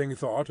passing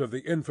thought of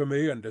the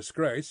infamy and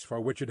disgrace for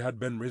which it had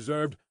been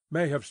reserved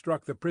may have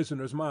struck the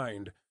prisoner's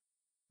mind.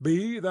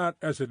 Be that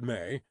as it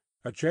may,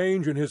 a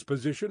change in his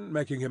position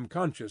making him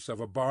conscious of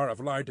a bar of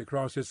light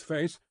across his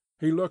face,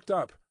 he looked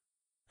up,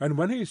 and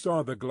when he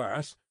saw the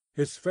glass,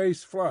 his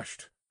face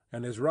flushed,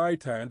 and his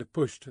right hand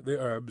pushed the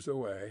herbs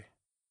away.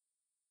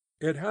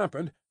 It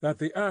happened that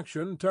the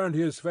action turned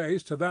his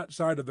face to that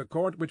side of the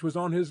court which was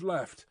on his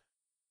left.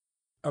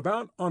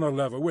 About on a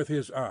level with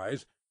his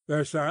eyes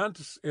there sat,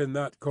 in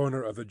that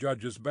corner of the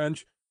judge's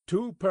bench,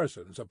 two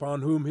persons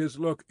upon whom his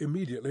look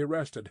immediately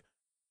rested,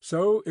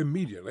 so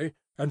immediately,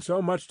 and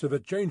so much to the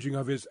changing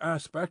of his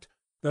aspect,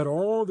 that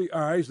all the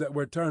eyes that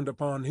were turned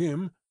upon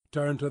him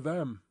turned to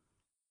them.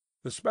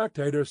 The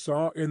spectator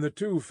saw in the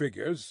two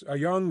figures a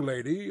young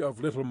lady of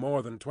little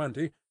more than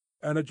 20,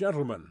 and a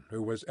gentleman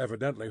who was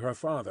evidently her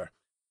father,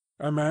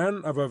 a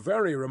man of a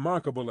very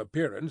remarkable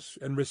appearance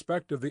in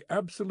respect of the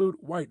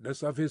absolute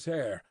whiteness of his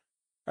hair,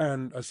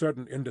 and a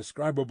certain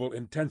indescribable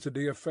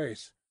intensity of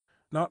face,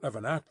 not of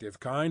an active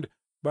kind,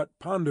 but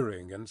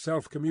pondering and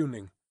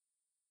self-communing.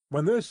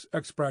 When this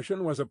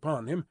expression was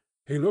upon him,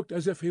 he looked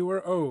as if he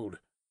were old,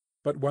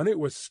 but when it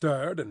was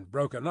stirred and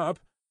broken up,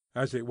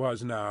 as it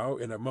was now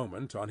in a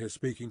moment on his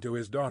speaking to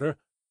his daughter,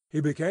 he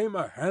became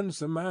a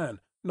handsome man,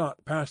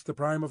 not past the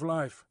prime of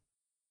life.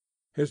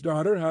 His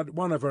daughter had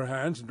one of her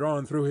hands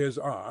drawn through his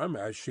arm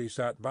as she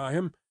sat by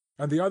him,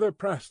 and the other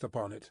pressed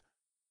upon it.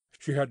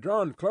 She had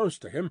drawn close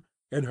to him,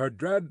 in her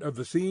dread of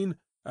the scene,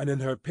 and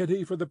in her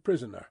pity for the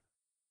prisoner.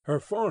 Her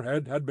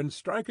forehead had been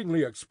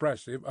strikingly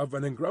expressive of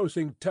an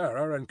engrossing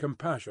terror and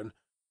compassion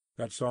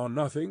that saw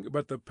nothing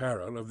but the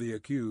peril of the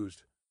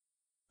accused.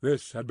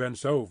 This had been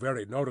so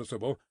very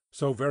noticeable,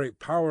 so very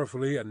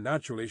powerfully and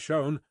naturally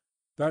shown,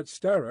 that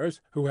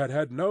starers who had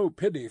had no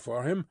pity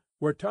for him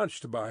were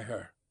touched by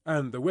her,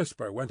 and the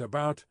whisper went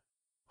about,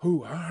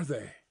 "Who are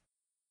they?"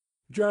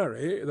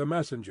 Jerry, the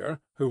messenger,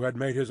 who had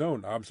made his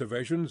own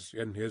observations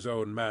in his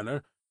own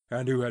manner,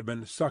 and who had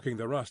been sucking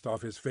the rust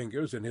off his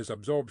fingers in his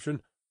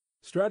absorption,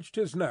 stretched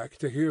his neck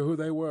to hear who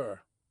they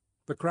were.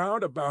 The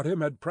crowd about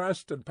him had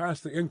pressed and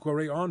passed the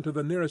inquiry on to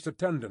the nearest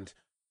attendant,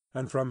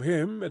 and from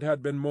him it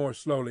had been more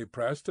slowly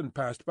pressed and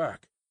passed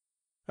back.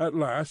 At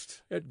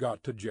last it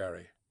got to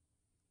Jerry.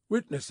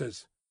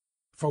 "Witnesses."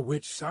 "For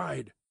which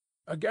side?"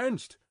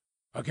 "Against."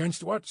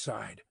 "Against what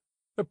side?"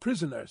 "The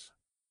prisoners."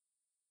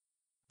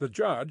 The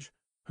judge,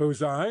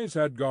 whose eyes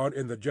had gone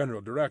in the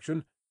general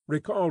direction,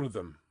 recalled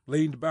them,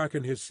 leaned back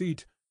in his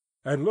seat,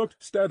 and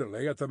looked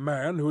steadily at the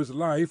man whose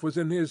life was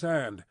in his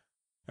hand,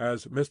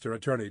 as Mr.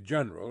 Attorney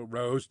General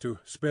rose to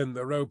spin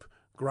the rope,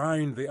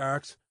 grind the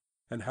axe,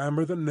 and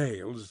hammer the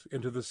nails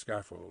into the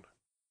scaffold.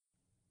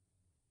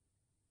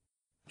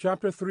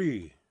 Chapter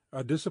 3.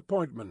 A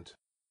Disappointment.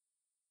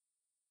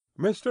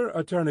 Mr.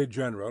 Attorney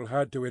General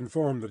had to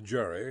inform the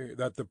jury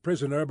that the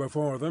prisoner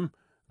before them,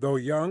 though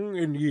young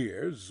in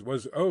years,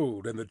 was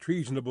old in the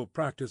treasonable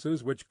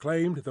practices which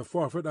claimed the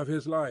forfeit of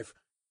his life;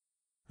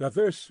 that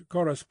this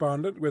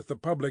correspondent with the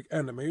public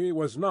enemy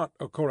was not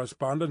a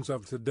correspondence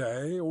of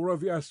to-day, or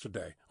of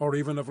yesterday, or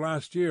even of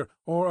last year,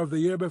 or of the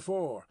year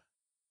before;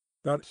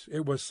 that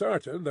it was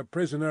certain the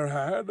prisoner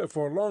had,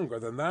 for longer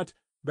than that,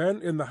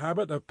 been in the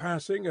habit of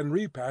passing and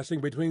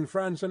repassing between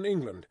France and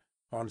England,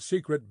 on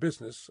secret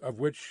business of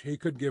which he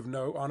could give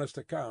no honest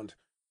account;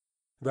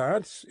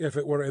 that, if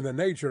it were in the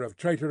nature of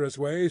traitorous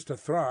ways to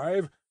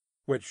thrive,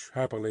 which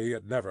happily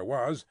it never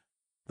was,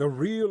 the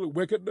real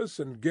wickedness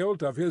and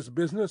guilt of his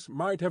business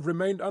might have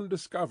remained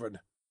undiscovered;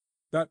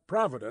 that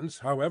Providence,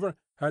 however,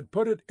 had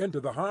put it into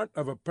the heart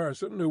of a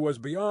person who was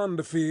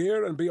beyond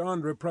fear and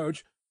beyond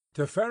reproach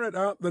to ferret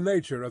out the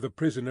nature of the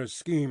prisoner's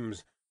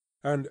schemes,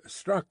 and,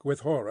 struck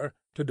with horror,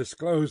 to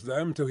disclose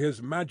them to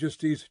his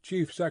Majesty's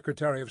Chief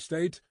Secretary of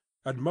State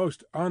and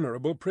most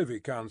honourable Privy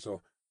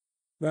Council;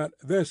 that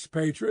this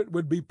patriot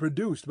would be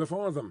produced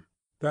before them;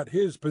 that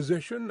his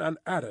position and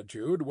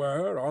attitude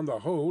were, on the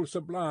whole,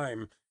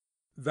 sublime;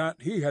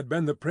 that he had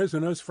been the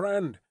prisoner's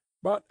friend,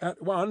 but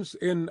at once,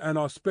 in an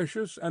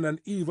auspicious and an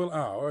evil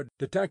hour,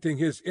 detecting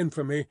his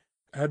infamy,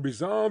 had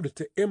resolved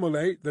to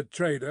immolate the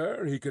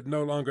traitor he could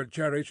no longer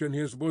cherish in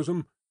his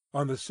bosom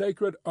on the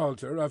sacred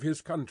altar of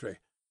his country;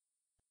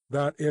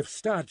 that if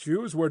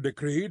statues were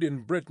decreed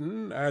in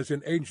Britain, as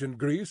in ancient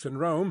Greece and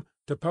Rome,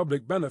 to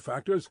public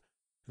benefactors,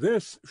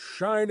 this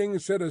shining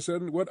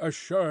citizen would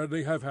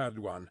assuredly have had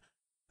one;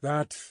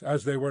 that,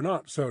 as they were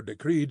not so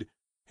decreed,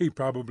 he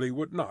probably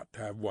would not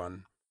have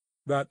one;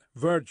 that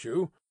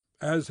virtue,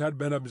 as had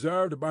been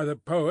observed by the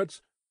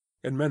poets,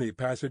 in many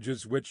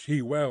passages which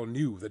he well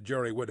knew the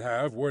jury would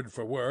have, word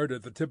for word,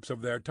 at the tips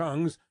of their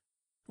tongues,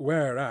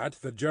 whereat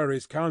the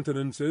jury's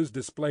countenances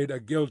displayed a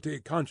guilty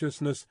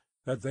consciousness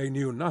that they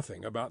knew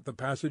nothing about the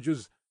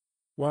passages,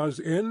 was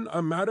in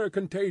a manner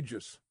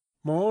contagious,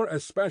 more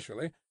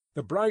especially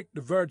the bright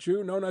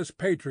virtue known as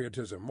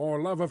patriotism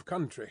or love of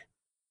country;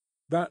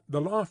 that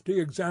the lofty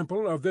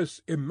example of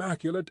this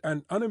immaculate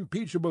and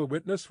unimpeachable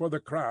witness for the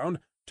crown,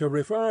 to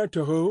refer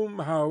to whom,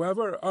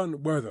 however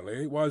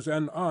unworthily, was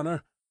an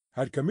honour,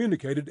 had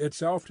communicated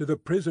itself to the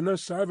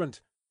prisoner's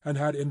servant, and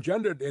had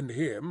engendered in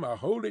him a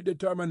holy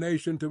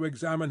determination to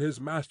examine his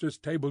master's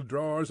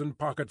table-drawers and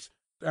pockets,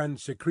 and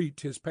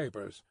secrete his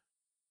papers;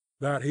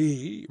 that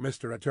he,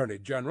 Mr. Attorney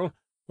General,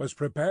 was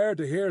prepared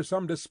to hear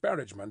some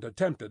disparagement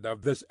attempted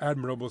of this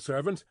admirable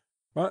servant,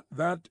 but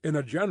that, in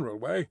a general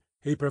way,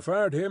 he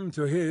preferred him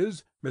to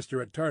his,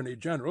 Mr. Attorney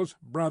General's,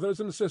 brothers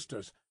and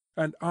sisters,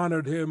 and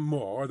honoured him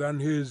more than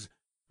his,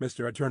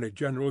 Mr. Attorney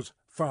General's,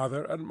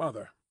 father and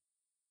mother;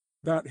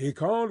 that he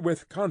called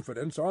with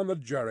confidence on the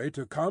jury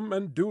to come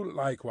and do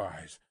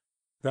likewise;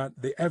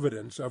 that the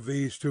evidence of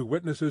these two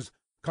witnesses,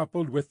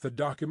 coupled with the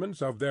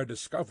documents of their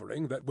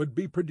discovering that would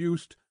be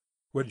produced,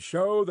 would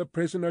show the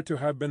prisoner to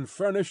have been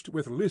furnished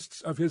with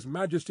lists of his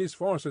Majesty's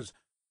forces,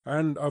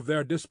 and of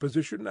their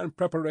disposition and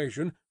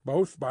preparation,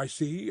 both by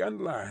sea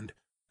and land,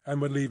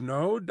 and would leave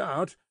no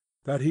doubt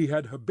that he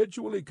had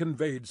habitually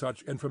conveyed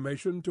such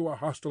information to a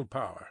hostile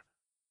power;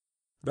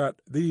 that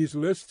these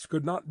lists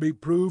could not be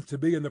proved to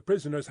be in the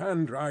prisoner's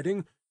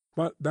handwriting,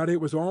 but that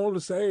it was all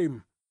the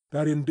same;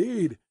 that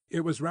indeed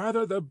it was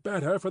rather the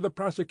better for the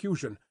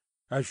prosecution,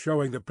 as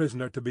showing the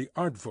prisoner to be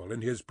artful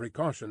in his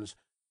precautions;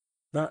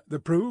 that the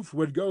proof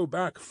would go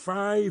back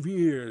 5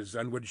 years,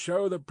 and would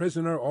show the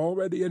prisoner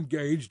already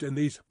engaged in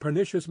these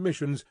pernicious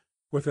missions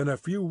within a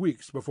few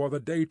weeks before the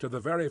date of the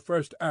very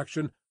first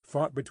action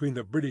fought between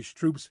the British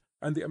troops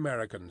and the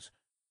Americans;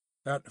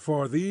 that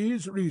for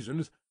these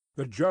reasons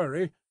the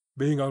jury,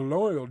 being a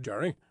loyal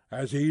jury,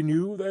 as he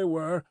knew they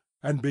were,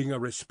 and being a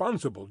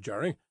responsible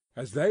jury,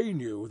 as they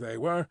knew they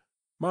were,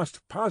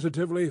 must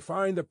positively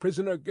find the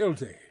prisoner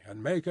guilty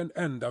and make an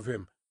end of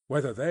him,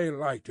 whether they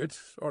liked it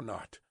or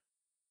not;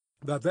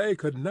 that they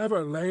could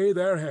never lay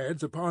their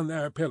heads upon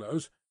their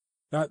pillows;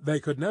 that they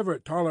could never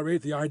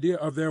tolerate the idea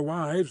of their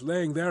wives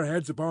laying their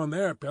heads upon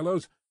their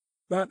pillows;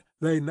 that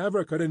they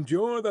never could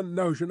endure the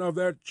notion of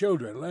their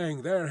children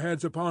laying their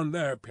heads upon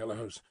their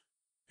pillows;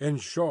 In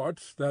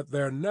short, that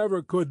there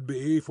never could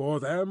be,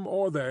 for them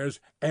or theirs,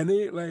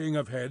 any laying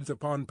of heads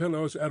upon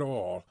pillows at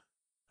all,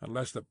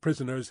 unless the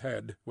prisoner's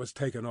head was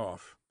taken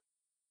off.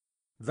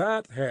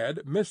 That head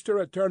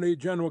Mr. Attorney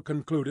General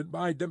concluded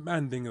by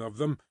demanding of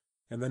them,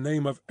 in the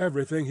name of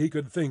everything he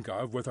could think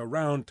of with a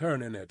round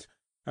turn in it,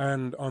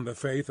 and on the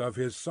faith of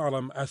his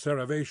solemn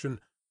asseveration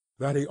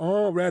that he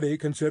already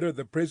considered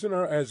the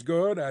prisoner as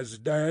good as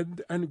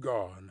dead and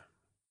gone.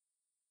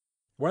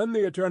 When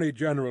the Attorney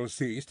General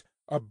ceased,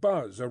 a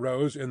buzz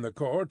arose in the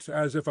court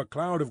as if a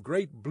cloud of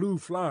great blue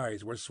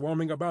flies were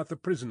swarming about the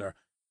prisoner,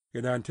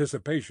 in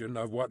anticipation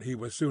of what he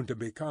was soon to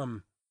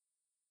become.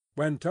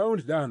 When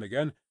toned down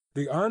again,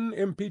 the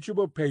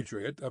unimpeachable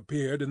patriot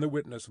appeared in the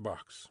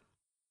witness-box.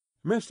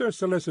 Mr.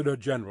 Solicitor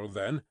General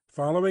then,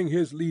 following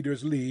his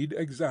leader's lead,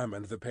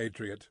 examined the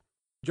patriot.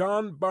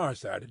 John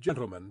Barsad,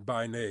 gentleman,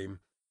 by name.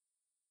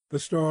 The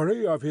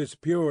story of his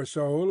pure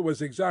soul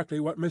was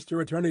exactly what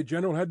Mr. Attorney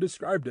General had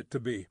described it to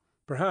be,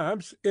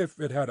 perhaps, if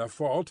it had a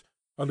fault,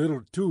 a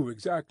little too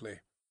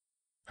exactly.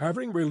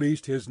 Having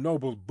released his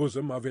noble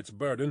bosom of its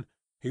burden,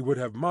 he would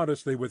have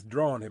modestly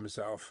withdrawn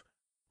himself,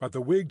 but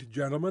the wigged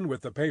gentleman with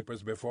the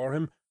papers before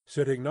him,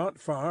 sitting not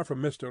far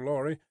from Mr.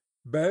 Lorry,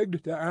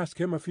 begged to ask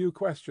him a few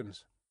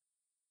questions.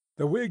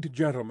 The wigged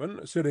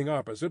gentleman, sitting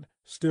opposite,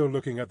 still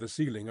looking at the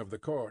ceiling of the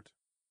court.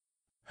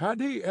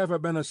 Had he ever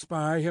been a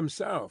spy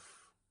himself?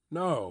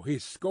 No, he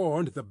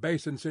scorned the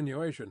base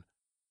insinuation.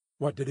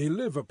 What did he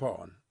live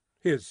upon?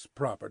 His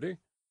property.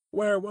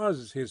 Where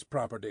was his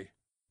property?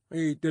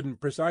 He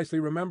didn't precisely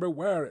remember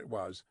where it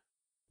was.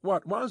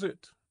 What was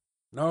it?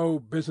 No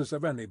business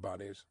of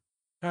anybody's.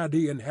 Had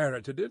he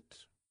inherited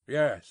it?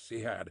 Yes,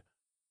 he had.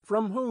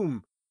 From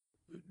whom?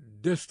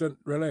 Distant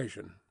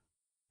relation.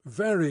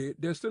 Very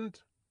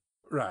distant?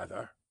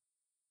 Rather.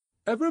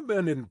 Ever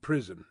been in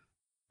prison?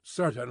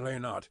 Certainly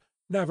not.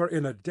 Never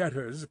in a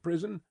debtor's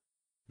prison?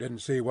 Didn't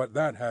see what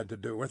that had to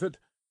do with it.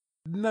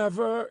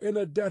 Never in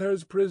a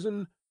debtor's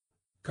prison?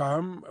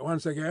 Come,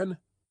 once again.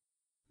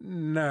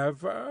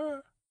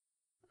 Never?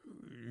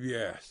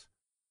 Yes.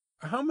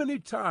 How many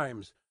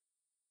times?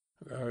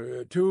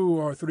 2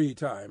 or 3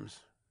 times.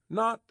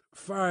 Not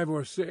 5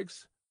 or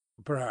 6,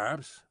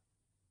 perhaps.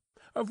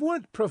 Of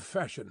what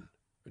profession?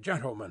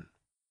 Gentleman.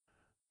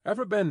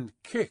 Ever been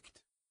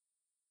kicked?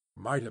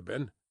 Might have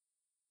been.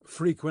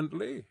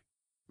 Frequently?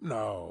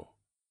 No.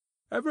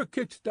 Ever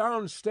kicked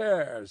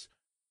downstairs?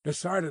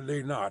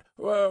 Decidedly not.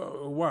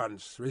 Well,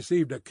 once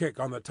received a kick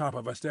on the top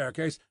of a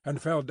staircase,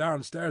 and fell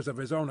downstairs of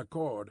his own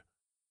accord.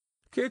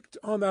 Kicked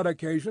on that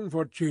occasion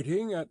for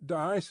cheating at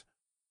dice?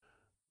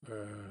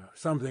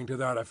 Something to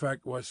that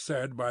effect was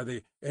said by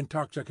the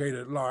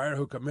intoxicated liar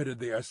who committed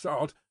the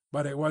assault,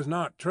 but it was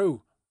not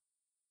true.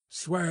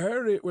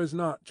 Swear it was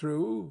not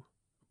true?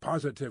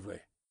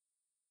 Positively.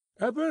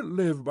 Ever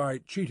live by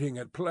cheating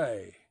at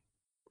play?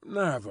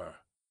 Never.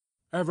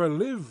 Ever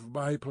live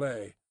by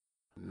play?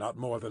 Not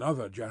more than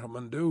other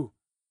gentlemen do.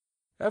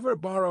 Ever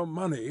borrow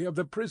money of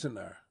the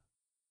prisoner?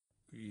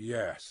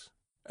 Yes.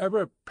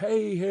 Ever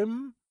pay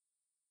him?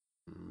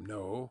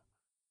 No.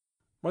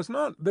 Was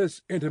not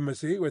this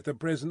intimacy with the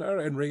prisoner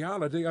in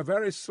reality a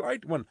very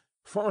slight one,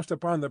 forced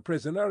upon the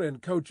prisoner in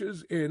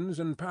coaches, inns,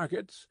 and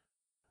packets?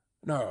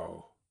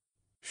 No.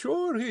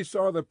 Sure he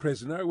saw the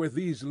prisoner with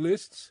these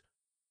lists?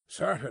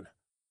 Certain.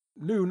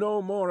 Knew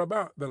no more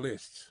about the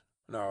lists?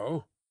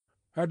 No.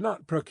 Had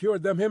not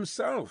procured them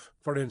himself,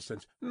 for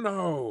instance?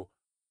 No.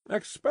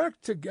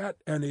 Expect to get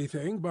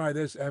anything by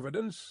this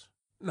evidence?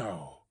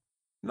 No.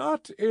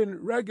 Not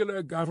in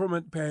regular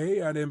government pay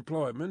and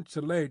employment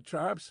to lay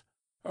traps?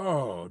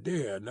 Oh,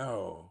 dear,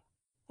 no.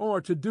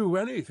 Or to do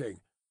anything?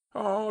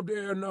 Oh,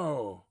 dear,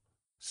 no.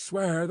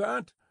 Swear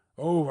that?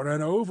 Over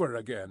and over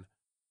again.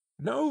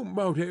 No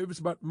motives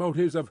but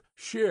motives of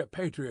sheer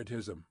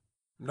patriotism.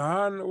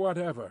 None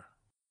whatever.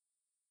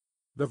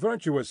 The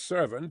virtuous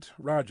servant,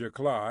 Roger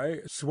Cly,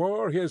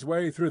 swore his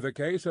way through the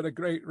case at a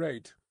great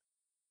rate.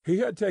 He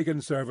had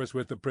taken service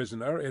with the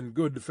prisoner in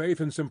good faith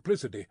and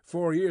simplicity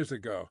 4 years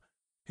ago.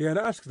 He had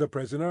asked the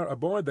prisoner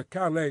aboard the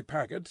Calais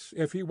packet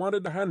if he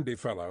wanted a handy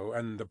fellow,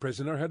 and the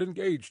prisoner had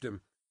engaged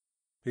him.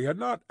 He had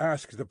not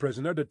asked the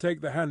prisoner to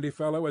take the handy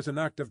fellow as an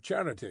act of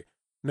charity,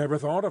 never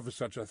thought of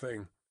such a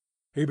thing.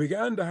 He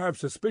began to have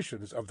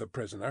suspicions of the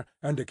prisoner,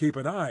 and to keep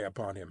an eye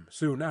upon him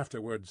soon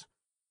afterwards.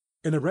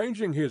 In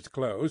arranging his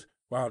clothes,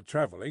 while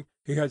travelling,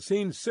 he had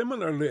seen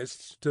similar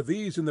lists to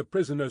these in the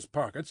prisoner's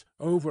pockets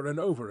over and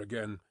over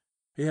again.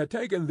 He had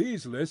taken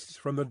these lists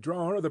from the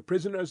drawer of the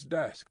prisoner's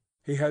desk.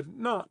 He had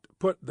not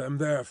put them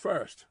there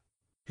first.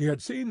 He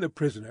had seen the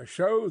prisoner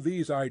show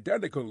these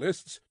identical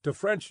lists to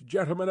French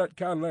gentlemen at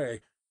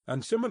Calais,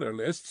 and similar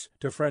lists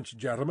to French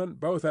gentlemen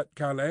both at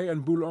Calais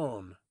and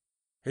Boulogne.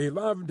 He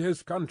loved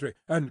his country,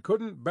 and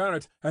couldn't bear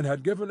it, and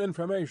had given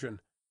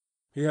information.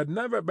 He had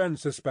never been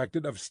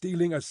suspected of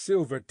stealing a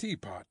silver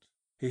teapot.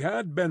 He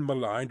had been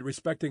maligned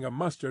respecting a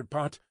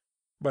mustard-pot,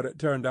 but it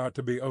turned out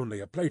to be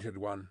only a plated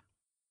one.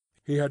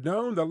 He had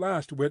known the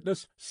last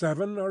witness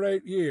 7 or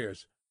 8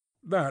 years.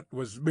 That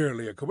was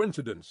merely a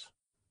coincidence.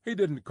 He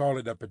didn't call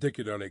it a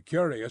particularly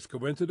curious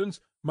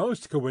coincidence.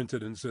 Most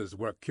coincidences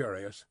were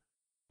curious.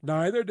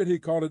 Neither did he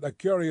call it a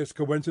curious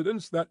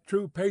coincidence that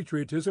true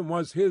patriotism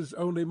was his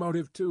only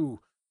motive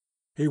too.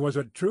 He was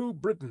a true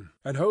Briton,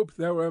 and hoped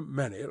there were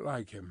many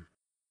like him.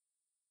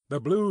 The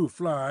blue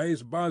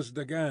flies buzzed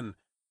again,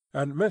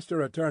 and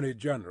Mr. Attorney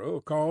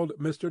General called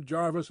Mr.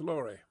 Jarvis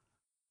Lorry.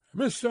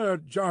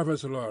 "Mr.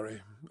 Jarvis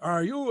Lorry,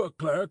 are you a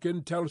clerk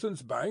in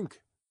Tellson's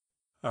Bank?"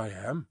 "I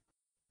am."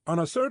 "On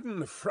a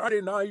certain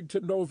Friday night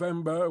in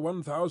November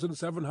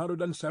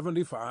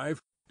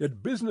 1775,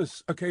 did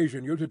business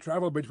occasion you to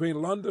travel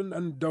between London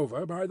and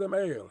Dover by the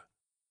mail?"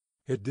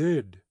 "It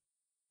did."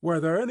 "Were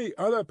there any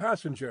other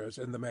passengers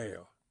in the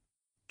mail?"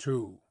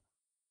 "Two."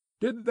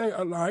 "Did they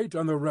alight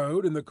on the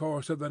road in the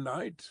course of the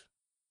night?"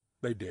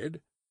 "They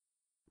did."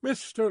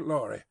 "Mr.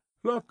 Lorry,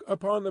 look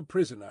upon the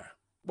prisoner.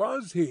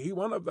 Was he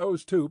one of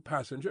those two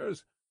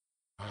passengers?"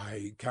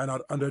 "I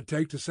cannot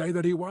undertake to say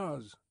that he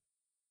was."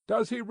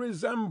 "Does he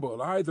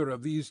resemble either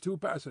of these two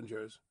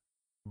passengers?"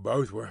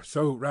 "Both were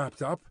so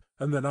wrapped up,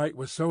 and the night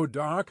was so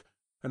dark,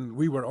 and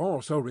we were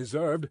all so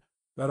reserved,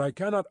 that I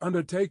cannot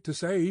undertake to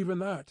say even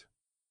that."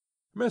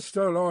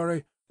 "Mr.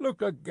 Lorry,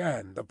 look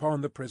again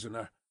upon the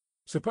prisoner.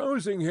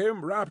 Supposing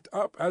him wrapped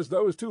up as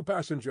those two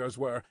passengers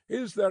were,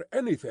 is there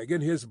anything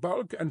in his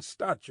bulk and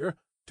stature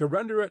to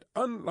render it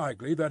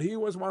unlikely that he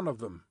was one of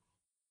them?"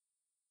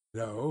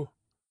 "No."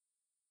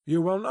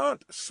 "You will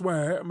not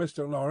swear,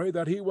 Mr. Lorry,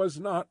 that he was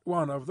not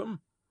one of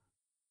them?"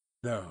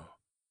 "No."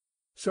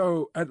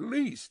 "So at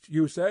least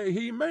you say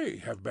he may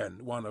have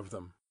been one of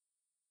them?"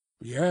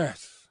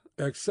 "Yes,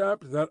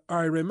 except that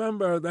I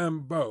remember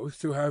them both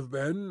to have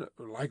been,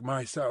 like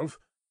myself,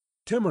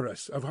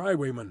 timorous of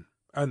highwaymen,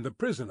 and the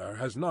prisoner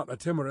has not a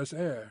timorous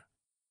air."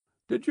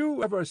 "Did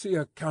you ever see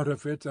a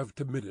counterfeit of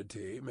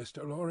timidity,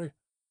 Mr. Lorry?"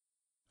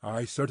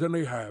 "I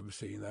certainly have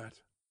seen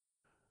that."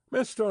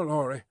 "Mr.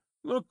 Lorry,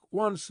 look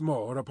once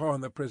more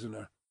upon the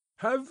prisoner.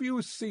 Have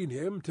you seen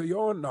him, to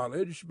your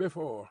knowledge,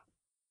 before?"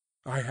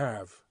 "I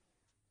have."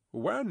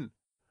 "When?"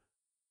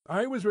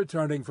 "I was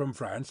returning from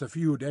France a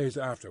few days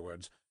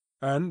afterwards,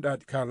 and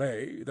at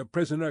Calais the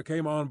prisoner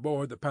came on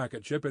board the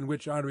packet-ship in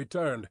which I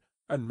returned,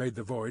 and made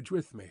the voyage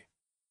with me."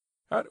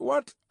 "At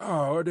what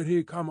hour did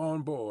he come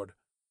on board?"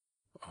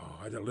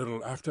 "Oh, at a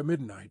little after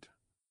midnight."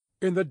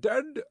 "In the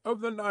dead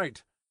of the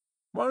night?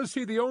 Was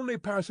he the only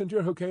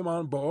passenger who came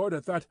on board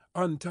at that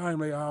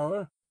untimely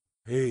hour?"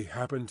 "He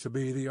happened to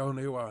be the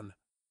only one."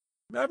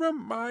 "Never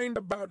mind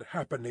about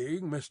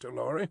happening, Mr.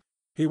 Lorry.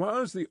 He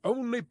was the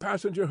only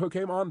passenger who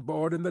came on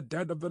board in the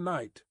dead of the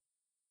night?"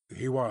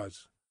 "He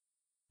was."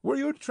 "Were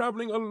you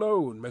travelling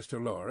alone,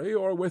 Mr. Lorry,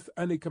 or with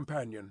any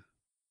companion?"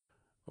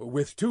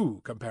 "With two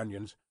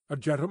companions, a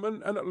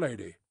gentleman and a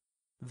lady."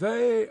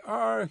 "They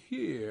are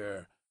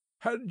here.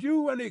 Had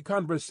you any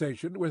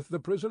conversation with the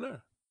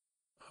prisoner?"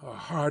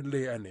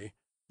 "Hardly any.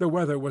 The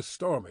weather was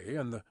stormy,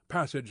 and the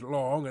passage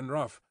long and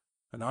rough,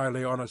 and I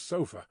lay on a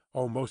sofa,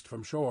 almost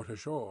from shore to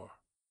shore."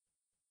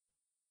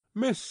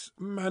 "Miss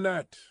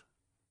Manette."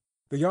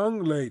 The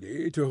young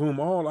lady, to whom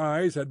all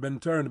eyes had been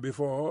turned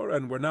before,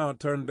 and were now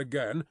turned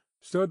again,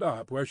 stood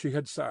up where she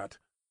had sat.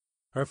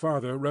 Her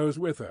father rose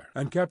with her,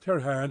 and kept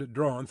her hand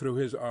drawn through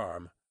his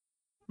arm.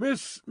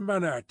 "Miss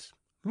Manette,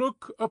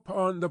 look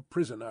upon the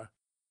prisoner."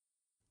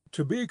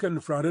 To be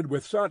confronted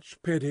with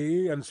such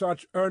pity and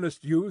such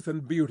earnest youth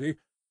and beauty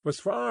was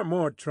far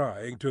more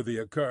trying to the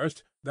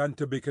accursed than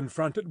to be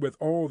confronted with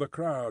all the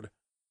crowd.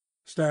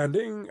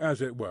 Standing, as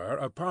it were,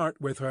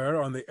 apart with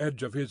her on the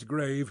edge of his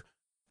grave,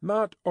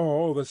 not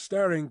all the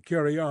staring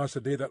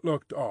curiosity that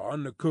looked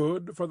on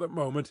could, for the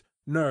moment,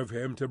 nerve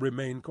him to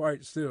remain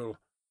quite still.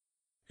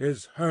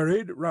 His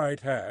hurried right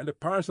hand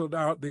parcelled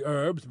out the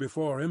herbs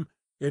before him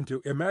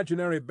into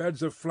imaginary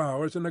beds of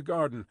flowers in a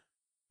garden,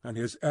 and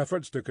his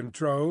efforts to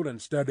control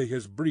and steady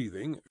his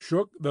breathing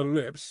shook the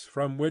lips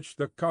from which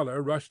the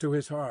colour rushed to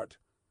his heart.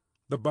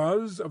 The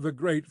buzz of the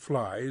great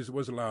flies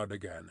was loud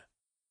again.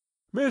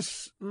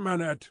 "Miss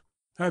Manette,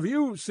 have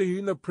you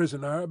seen the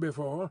prisoner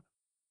before?"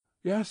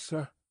 "Yes,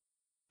 sir."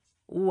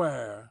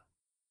 "Where?"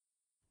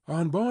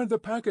 "On board the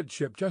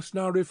packet-ship just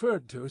now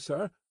referred to,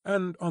 sir,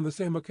 and on the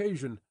same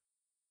occasion."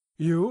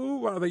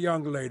 "You are the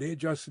young lady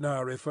just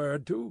now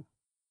referred to?"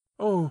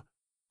 "Oh,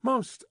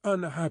 most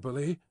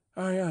unhappily,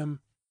 I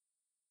am."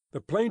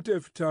 The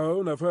plaintive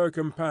tone of her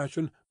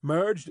compassion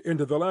merged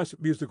into the less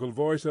musical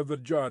voice of the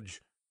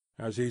judge,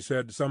 as he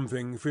said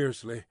something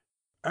fiercely.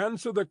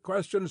 "Answer the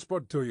questions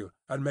put to you,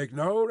 and make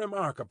no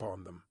remark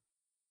upon them."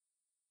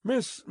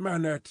 "Miss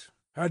Manette,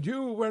 had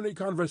you any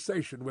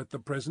conversation with the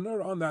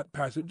prisoner on that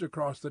passage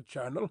across the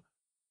Channel?"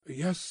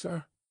 "Yes,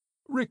 sir."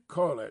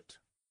 "Recall it."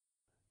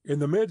 In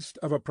the midst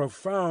of a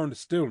profound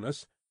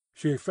stillness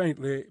she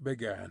faintly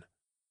began.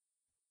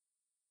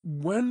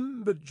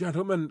 "When the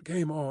gentleman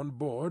came on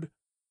board—"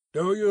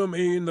 "Do you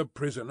mean the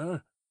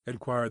prisoner?"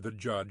 inquired the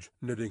judge,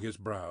 knitting his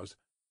brows.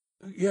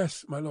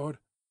 "Yes, my lord."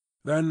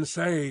 "Then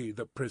say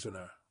the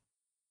prisoner."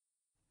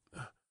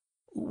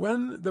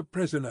 "When the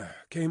prisoner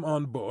came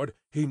on board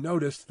he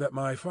noticed that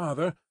my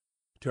father,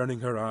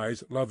 turning her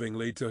eyes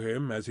lovingly to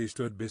him as he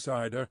stood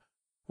beside her,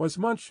 "was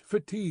much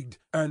fatigued,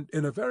 and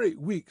in a very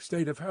weak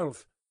state of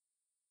health.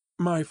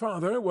 My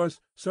father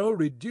was so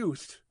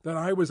reduced that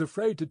I was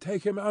afraid to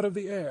take him out of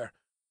the air,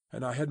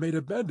 and I had made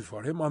a bed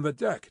for him on the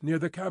deck near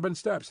the cabin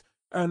steps,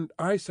 and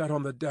I sat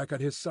on the deck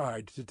at his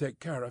side to take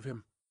care of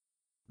him.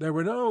 There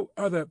were no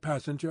other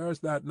passengers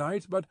that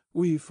night but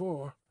we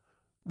four.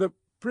 The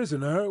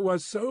prisoner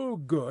was so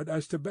good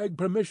as to beg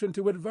permission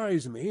to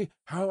advise me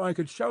how I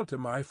could shelter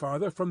my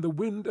father from the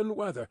wind and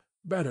weather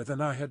better than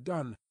I had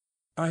done.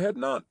 I had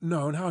not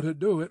known how to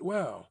do it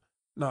well,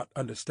 not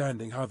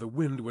understanding how the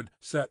wind would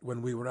set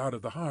when we were out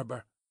of the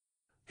harbour.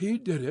 He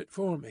did it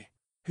for me.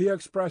 He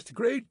expressed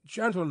great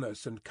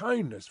gentleness and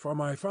kindness for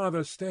my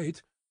father's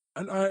state,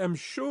 and I am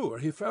sure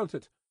he felt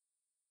it.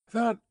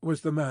 That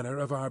was the manner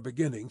of our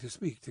beginning to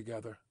speak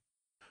together.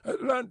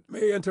 Let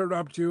me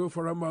interrupt you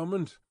for a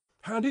moment.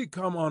 Had he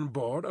come on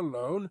board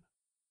alone?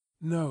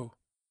 No.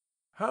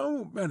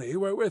 How many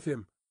were with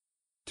him?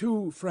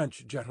 2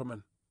 French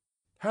gentlemen.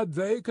 Had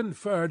they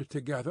conferred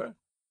together?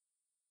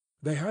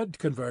 They had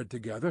conferred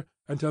together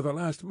until the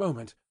last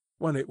moment,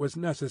 when it was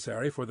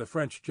necessary for the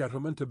French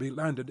gentlemen to be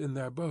landed in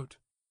their boat.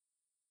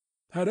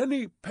 Had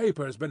any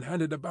papers been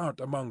handed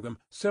about among them,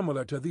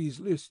 similar to these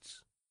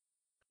lists?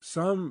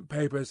 Some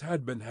papers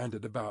had been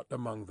handed about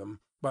among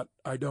them, but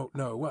I don't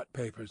know what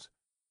papers.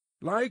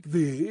 Like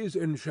these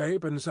in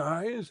shape and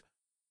size?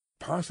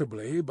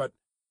 Possibly, but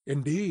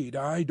indeed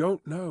I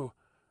don't know,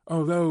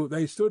 although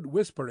they stood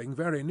whispering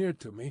very near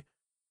to me,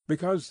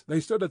 because they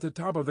stood at the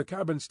top of the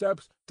cabin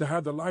steps to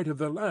have the light of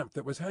the lamp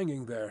that was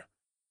hanging there.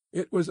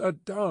 It was a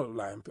dull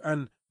lamp,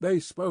 and they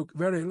spoke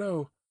very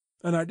low,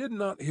 and I did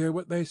not hear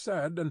what they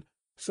said, and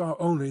saw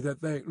only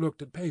that they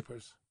looked at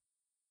papers.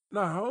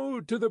 Now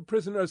to the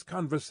prisoner's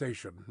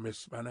conversation,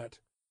 Miss Manette.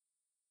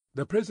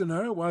 The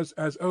prisoner was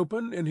as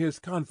open in his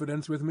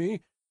confidence with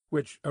me,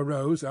 which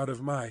arose out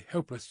of my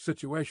helpless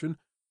situation,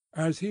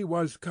 as he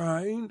was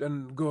kind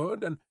and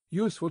good and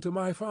useful to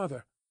my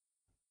father.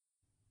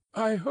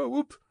 I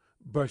hope,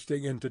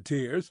 bursting into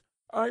tears,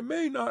 I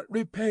may not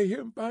repay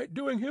him by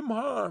doing him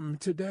harm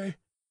to-day.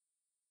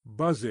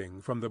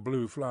 Buzzing from the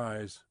blue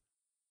flies.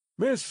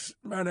 Miss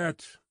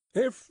Manette,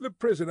 if the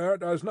prisoner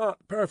does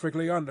not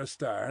perfectly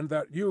understand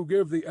that you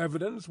give the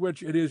evidence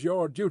which it is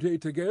your duty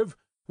to give,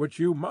 which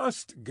you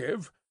must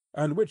give,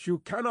 and which you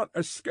cannot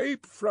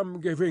escape from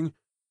giving,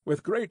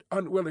 with great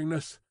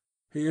unwillingness,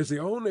 he is the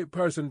only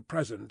person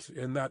present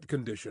in that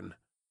condition.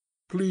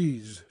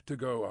 Please to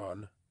go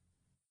on.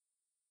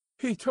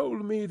 He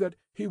told me that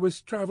he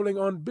was travelling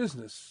on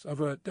business of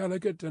a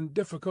delicate and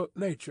difficult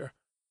nature,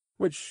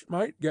 which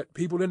might get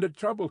people into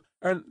trouble,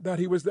 and that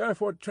he was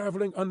therefore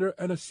travelling under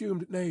an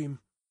assumed name.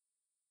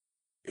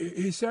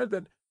 He said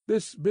that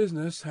this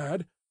business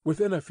had,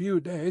 within a few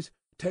days,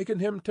 taken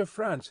him to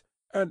France,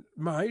 and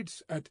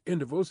might, at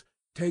intervals,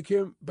 take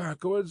him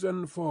backwards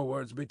and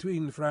forwards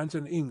between France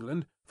and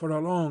England for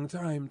a long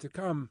time to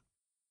come.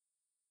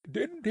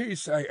 Didn't he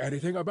say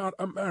anything about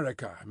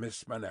America,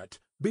 Miss Manette?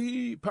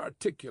 Be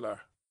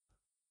particular.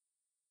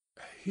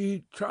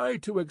 He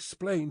tried to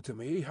explain to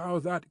me how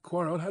that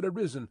quarrel had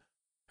arisen,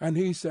 and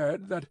he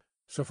said that,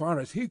 so far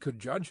as he could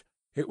judge,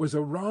 it was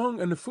a wrong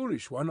and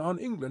foolish one on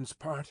England's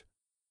part.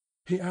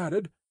 He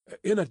added,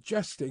 in a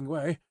jesting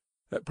way,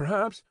 that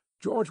perhaps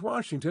George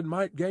Washington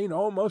might gain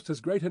almost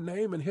as great a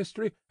name in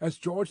history as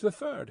George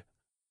the3rd.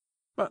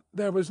 But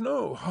there was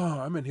no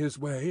harm in his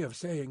way of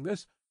saying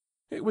this.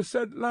 It was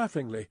said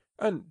laughingly,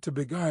 and to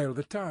beguile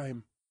the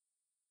time.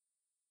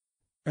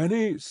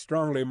 Any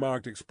strongly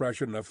marked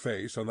expression of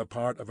face on the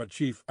part of a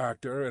chief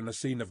actor in a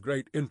scene of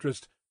great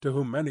interest to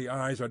whom many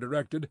eyes are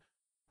directed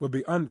will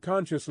be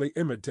unconsciously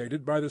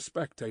imitated by the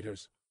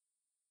spectators.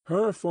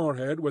 Her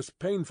forehead was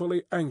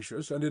painfully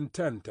anxious and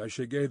intent as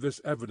she gave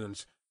this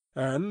evidence,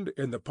 and,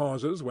 in the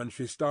pauses when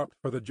she stopped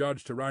for the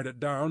judge to write it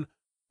down,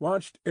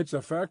 watched its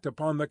effect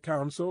upon the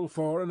counsel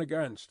for and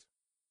against.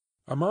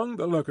 Among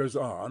the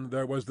lookers-on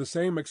there was the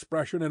same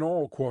expression in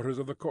all quarters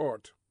of the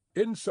court,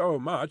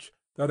 insomuch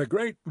that a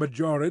great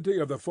majority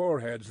of the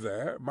foreheads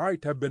there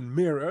might have been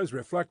mirrors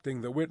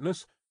reflecting the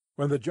witness,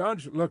 when the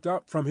judge looked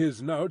up from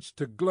his notes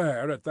to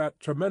glare at that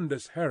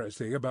tremendous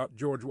heresy about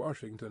George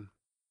Washington.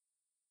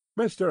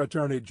 Mr.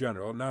 Attorney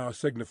General now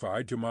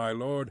signified to my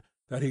lord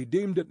that he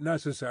deemed it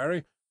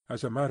necessary,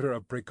 as a matter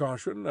of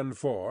precaution and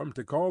form,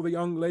 to call the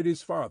young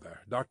lady's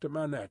father, Dr.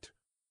 Manette,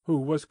 who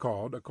was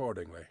called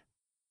accordingly.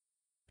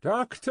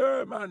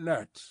 Dr.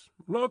 Manette,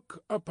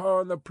 look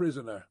upon the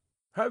prisoner.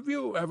 Have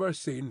you ever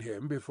seen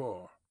him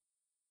before?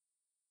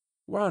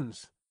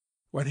 Once,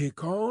 when he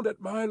called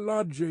at my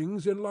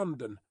lodgings in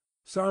London,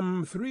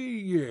 some 3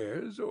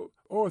 years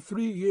or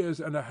 3 years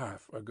and a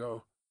half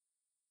ago.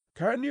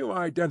 Can you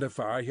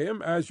identify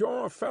him as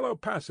your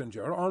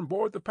fellow-passenger on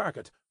board the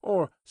packet,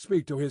 or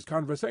speak to his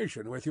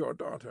conversation with your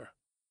daughter?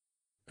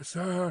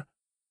 Sir,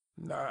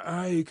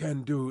 I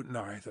can do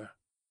neither.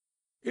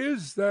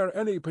 Is there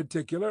any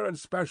particular and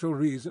special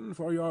reason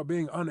for your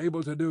being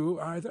unable to do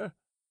either?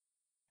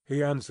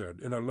 He answered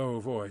in a low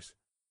voice,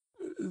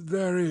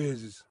 There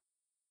is.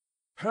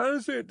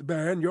 Has it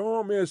been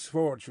your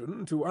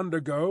misfortune to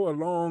undergo a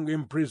long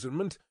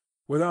imprisonment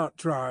without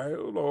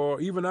trial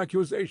or even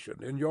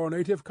accusation in your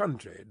native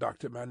country,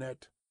 Dr.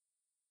 Manette?"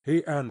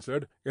 He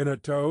answered, in a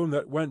tone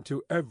that went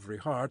to every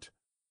heart,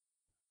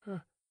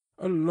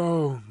 "A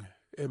long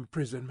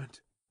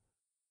imprisonment."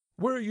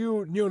 "Were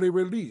you newly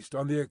released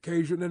on the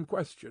occasion in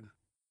question?"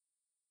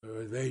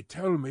 "They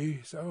tell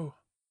me so."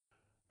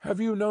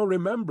 "Have you no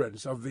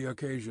remembrance of the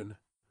occasion?"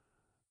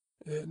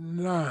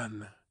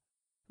 "None.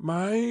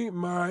 My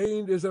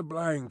mind is a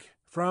blank.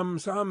 From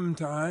some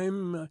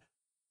time,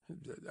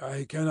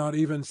 I cannot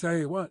even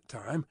say what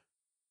time,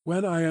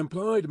 when I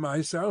employed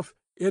myself,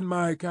 in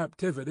my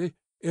captivity,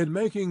 in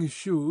making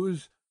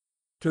shoes,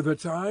 to the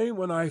time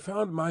when I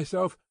found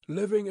myself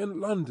living in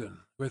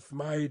London with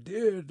my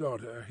dear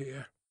daughter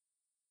here.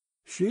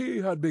 She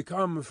had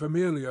become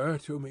familiar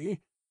to me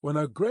when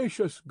a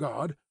gracious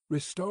God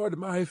restored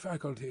my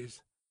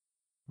faculties.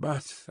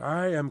 But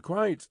I am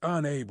quite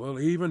unable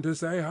even to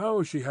say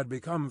how she had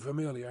become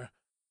familiar.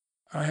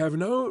 I have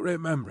no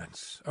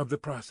remembrance of the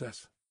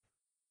process."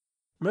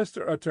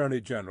 Mr. Attorney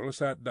General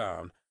sat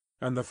down,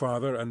 and the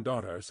father and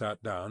daughter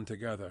sat down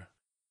together.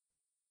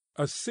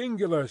 A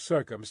singular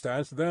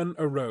circumstance then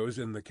arose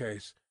in the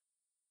case.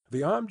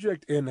 The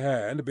object in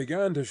hand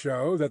began to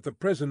show that the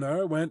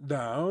prisoner went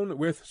down,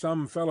 with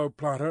some fellow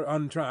plotter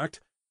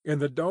untracked, in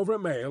the Dover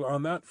mail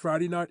on that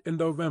Friday night in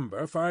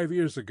November 5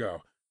 years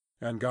ago,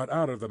 and got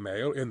out of the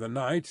mail in the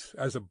night,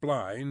 as a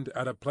blind,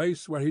 at a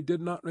place where he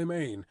did not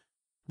remain,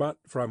 but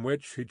from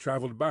which he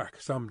travelled back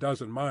some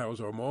dozen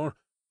miles or more,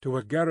 to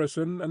a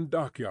garrison and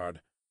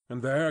dockyard,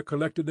 and there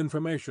collected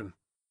information.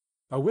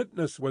 A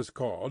witness was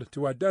called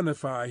to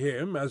identify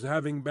him as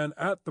having been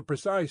at the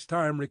precise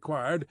time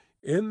required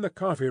in the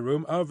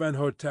coffee-room of an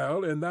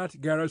hotel in that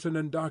garrison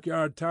and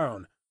dockyard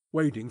town,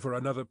 waiting for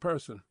another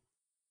person.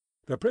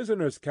 The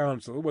prisoner's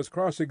counsel was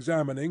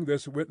cross-examining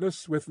this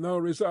witness with no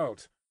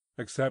result,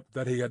 except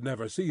that he had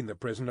never seen the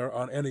prisoner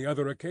on any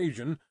other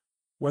occasion,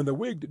 when the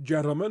wigged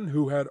gentleman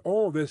who had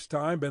all this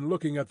time been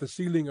looking at the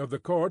ceiling of the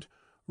court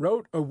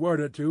wrote a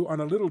word or two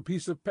on a little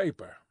piece of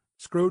paper,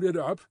 screwed it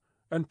up,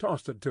 and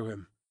tossed it to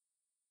him.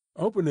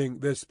 Opening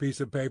this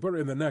piece of paper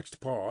in the next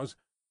pause,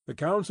 the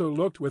counsel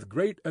looked with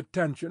great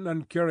attention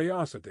and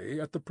curiosity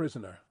at the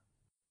prisoner.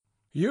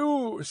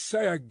 "You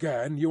say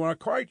again you are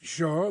quite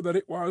sure that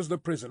it was the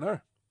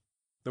prisoner?"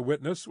 The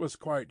witness was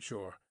quite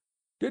sure.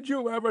 "Did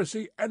you ever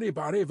see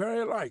anybody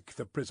very like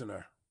the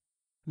prisoner?"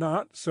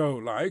 "Not so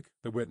like,"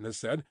 the witness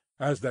said,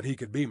 "as that he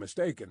could be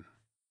mistaken."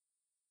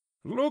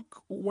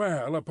 "Look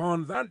well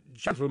upon that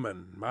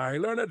gentleman, my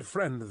learned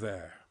friend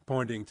there,"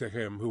 pointing to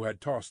him who had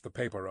tossed the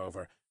paper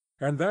over,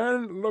 "and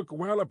then look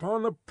well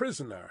upon the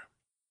prisoner.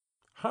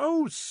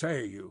 How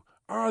say you,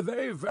 are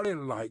they very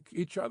like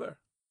each other?"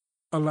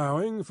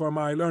 Allowing for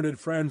my learned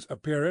friend's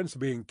appearance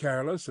being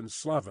careless and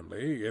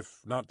slovenly,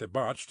 if not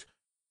debauched,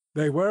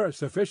 they were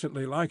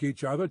sufficiently like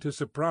each other to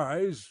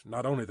surprise,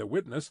 not only the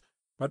witness,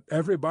 but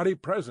everybody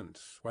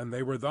present, when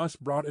they were thus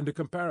brought into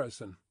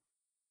comparison.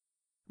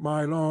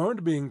 My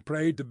lord being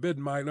prayed to bid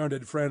my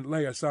learned friend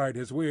lay aside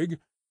his wig,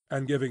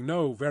 and giving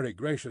no very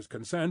gracious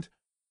consent,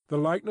 the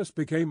likeness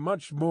became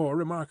much more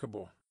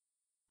remarkable.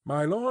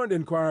 My lord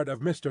inquired of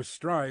Mr.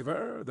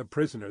 Stryver, the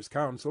prisoner's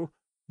counsel,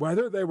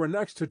 whether they were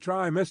next to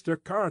try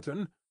Mr.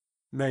 Carton,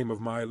 name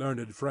of my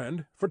learned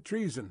friend, for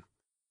treason.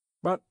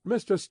 But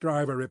Mr.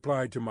 Stryver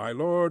replied to my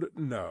lord,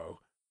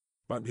 no,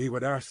 but he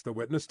would ask the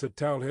witness to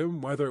tell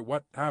him whether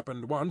what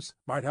happened once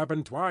might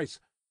happen twice,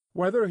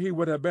 whether he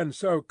would have been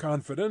so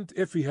confident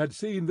if he had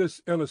seen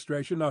this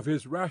illustration of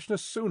his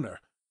rashness sooner,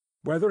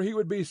 whether he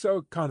would be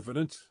so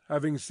confident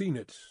having seen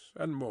it,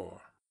 and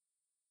more.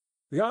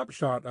 The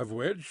upshot of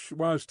which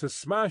was to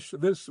smash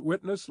this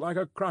witness like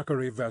a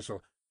crockery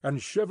vessel,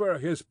 and shiver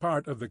his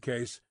part of the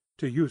case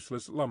to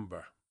useless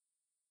lumber.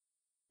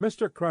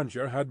 Mr.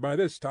 Cruncher had by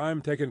this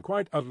time taken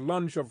quite a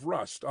lunch of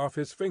rust off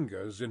his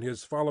fingers in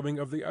his following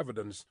of the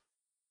evidence.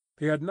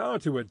 He had now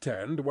to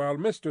attend while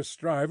Mr.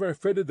 Stryver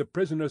fitted the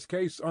prisoner's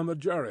case on the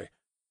jury,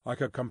 like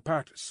a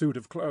compact suit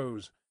of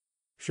clothes,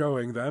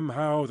 showing them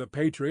how the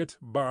patriot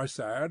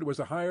Barsad was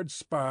a hired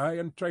spy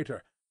and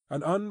traitor,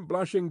 an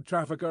unblushing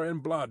trafficker in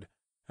blood,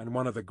 and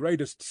one of the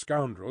greatest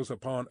scoundrels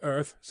upon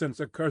earth since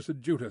accursed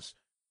Judas,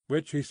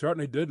 which he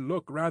certainly did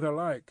look rather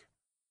like.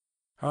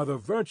 How the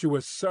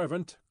virtuous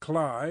servant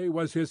Cly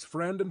was his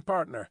friend and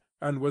partner,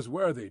 and was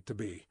worthy to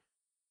be.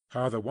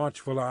 How the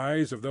watchful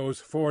eyes of those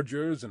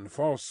forgers and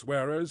false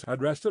swearers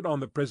had rested on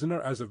the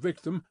prisoner as a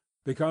victim,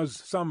 because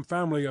some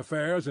family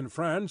affairs in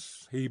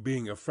France, he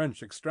being of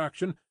French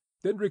extraction,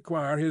 did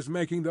require his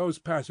making those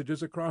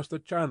passages across the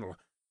Channel,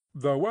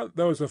 though what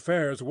those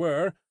affairs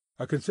were,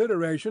 a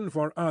consideration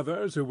for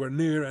others who were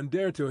near and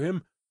dear to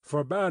him,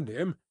 forbade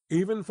him,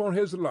 even for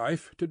his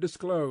life, to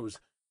disclose.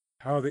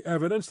 How the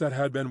evidence that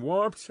had been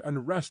warped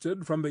and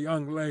wrested from the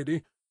young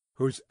lady,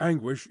 whose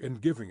anguish in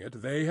giving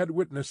it they had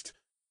witnessed,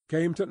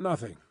 came to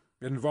nothing,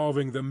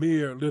 involving the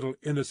mere little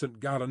innocent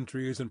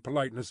gallantries and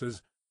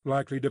politenesses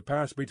likely to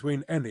pass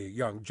between any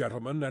young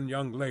gentleman and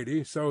young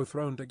lady so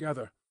thrown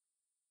together.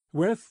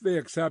 with the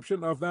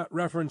exception of that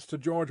reference to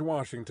George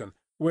Washington,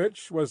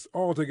 which was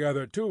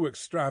altogether too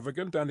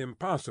extravagant and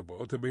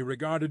impossible to be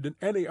regarded in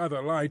any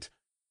other light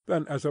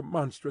than as a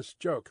monstrous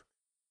joke.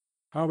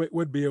 How it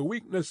would be a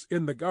weakness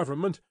in the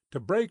government to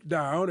break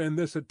down in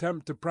this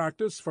attempt to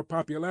practice for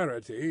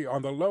popularity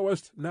on the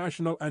lowest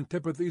national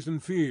antipathies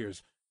and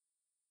fears,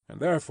 and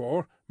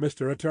therefore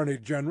Mr. Attorney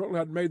General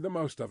had made the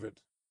most of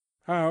it.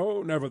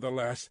 How,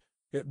 nevertheless,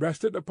 it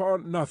rested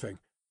upon nothing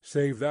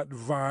save that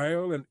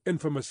vile and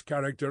infamous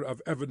character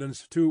of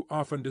evidence too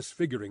often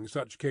disfiguring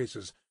such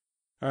cases,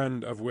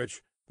 and of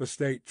which the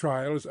state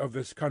trials of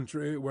this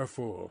country were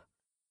full.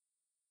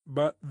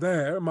 But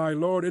there my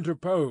lord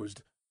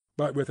interposed,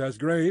 but with as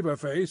grave a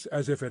face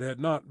as if it had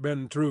not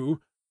been true,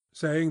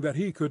 saying that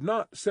he could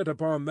not sit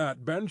upon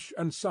that bench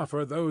and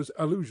suffer those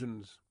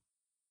allusions.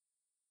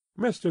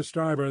 Mr.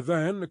 Stryver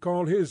then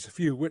called his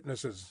few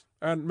witnesses,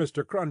 and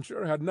Mr.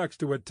 Cruncher had next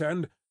to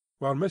attend,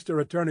 while Mr.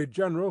 Attorney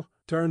General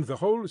turned the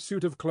whole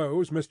suit of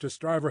clothes Mr.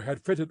 Stryver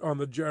had fitted on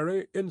the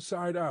jury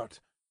inside out,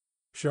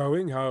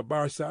 showing how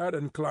Barsad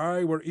and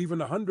Cly were even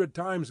 100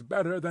 times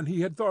better than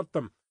he had thought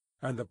them,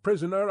 and the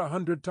prisoner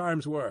 100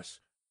 times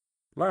worse.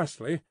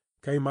 Lastly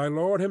came my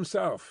lord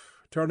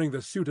himself, turning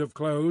the suit of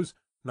clothes,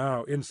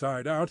 now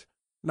inside out,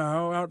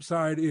 now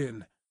outside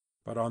in,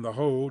 but on the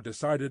whole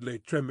decidedly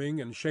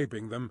trimming and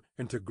shaping them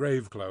into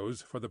grave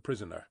clothes for the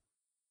prisoner.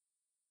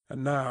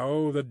 And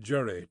now the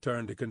jury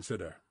turned to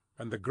consider,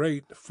 and the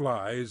great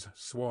flies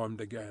swarmed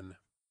again.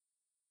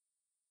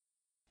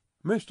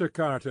 Mr.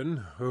 Carton,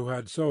 who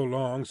had so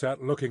long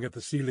sat looking at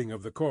the ceiling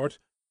of the court,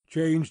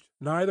 changed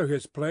neither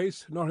his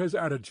place nor his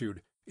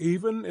attitude,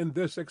 even in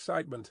this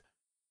excitement,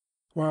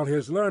 while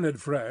his learned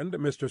friend,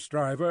 Mr.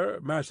 Stryver,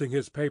 massing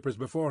his papers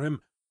before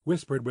him,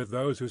 whispered with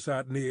those who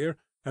sat near,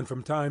 and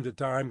from time to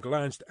time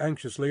glanced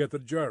anxiously at the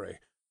jury,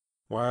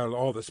 while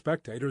all the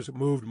spectators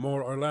moved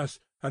more or less,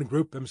 and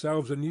grouped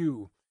themselves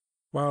anew,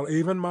 while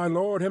even my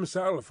lord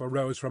himself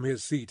arose from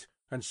his seat,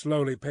 and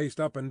slowly paced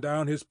up and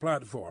down his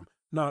platform,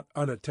 not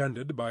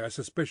unattended by a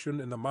suspicion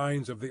in the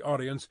minds of the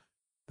audience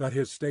that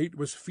his state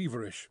was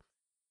feverish.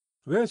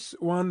 This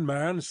one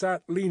man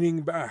sat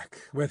leaning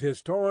back, with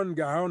his torn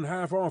gown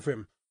half off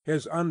him,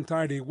 his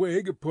untidy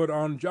wig put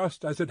on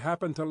just as it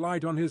happened to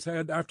light on his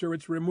head after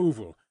its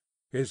removal,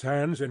 his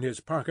hands in his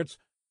pockets,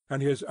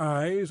 and his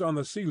eyes on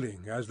the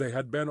ceiling as they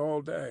had been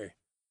all day.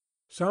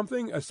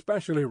 Something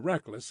especially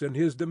reckless in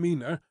his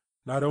demeanour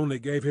not only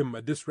gave him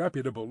a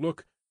disreputable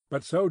look,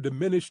 but so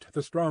diminished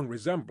the strong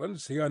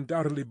resemblance he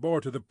undoubtedly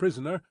bore to the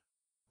prisoner,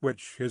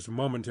 which his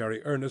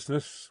momentary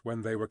earnestness,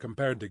 when they were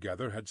compared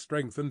together, had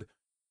strengthened,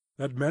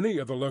 that many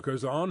of the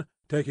lookers-on,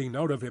 taking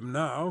note of him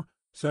now,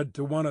 said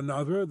to one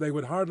another they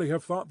would hardly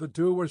have thought the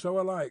two were so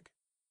alike.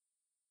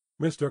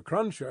 Mr.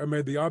 Cruncher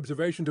made the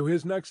observation to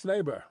his next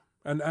neighbour,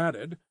 and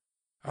added,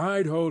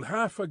 "I'd hold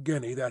half a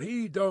guinea that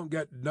he don't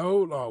get no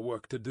law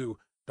work to do.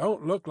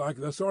 Don't look like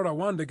the sort of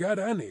one to get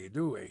any,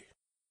 do he?"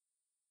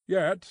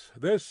 Yet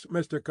this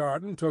Mr.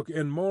 Carton took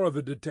in more of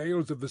the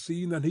details of the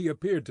scene than he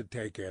appeared to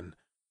take in,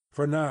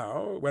 for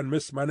now, when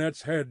Miss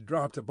Manette's head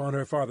dropped upon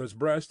her father's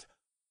breast,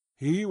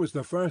 he was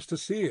the first to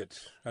see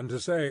it, and to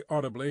say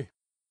audibly,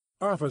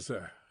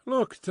 "Officer,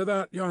 look to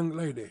that young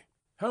lady.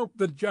 Help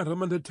the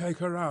gentleman to take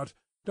her out.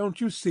 Don't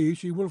you see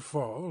she will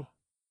fall?"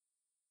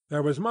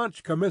 There was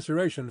much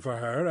commiseration for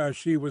her as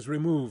she was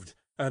removed,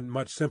 and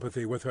much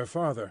sympathy with her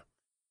father.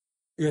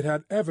 It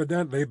had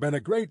evidently been a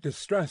great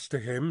distress to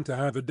him to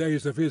have the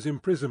days of his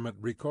imprisonment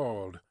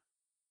recalled.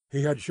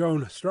 He had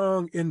shown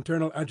strong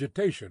internal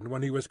agitation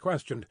when he was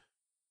questioned,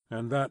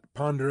 and that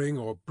pondering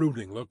or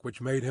brooding look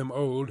which made him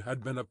old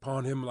had been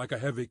upon him like a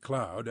heavy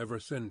cloud ever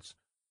since.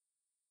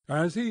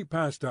 As he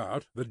passed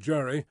out, the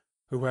jury,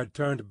 who had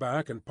turned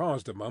back and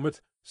paused a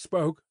moment,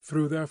 spoke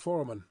through their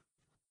foreman.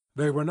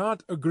 They were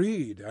not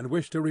agreed, and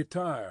wished to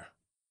retire.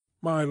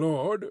 My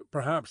lord,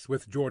 perhaps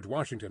with George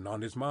Washington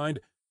on his mind,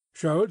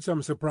 showed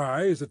some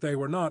surprise that they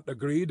were not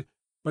agreed,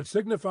 but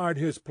signified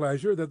his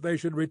pleasure that they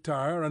should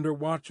retire under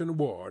watch and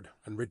ward,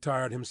 and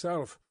retired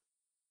himself.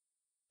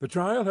 The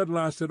trial had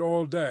lasted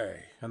all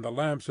day, and the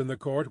lamps in the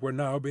court were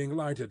now being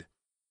lighted.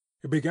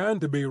 It began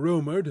to be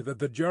rumoured that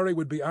the jury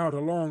would be out a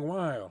long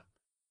while.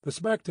 The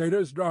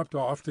spectators dropped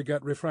off to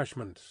get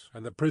refreshment,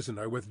 and the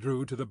prisoner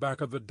withdrew to the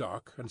back of the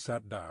dock and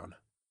sat down.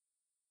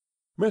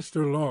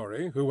 Mr.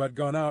 Lorry, who had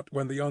gone out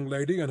when the young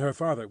lady and her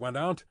father went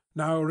out,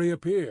 now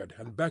reappeared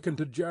and beckoned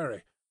to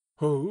Jerry,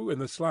 who, in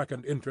the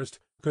slackened interest,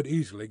 could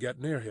easily get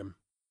near him.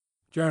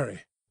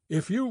 "Jerry,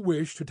 if you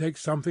wish to take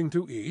something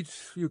to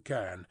eat, you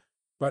can,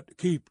 but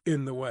keep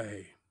in the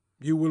way.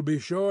 You will be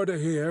sure to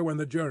hear when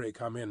the jury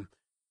come in.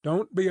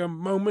 Don't be a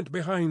moment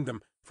behind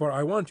them, for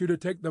I want you to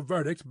take the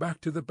verdict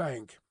back to the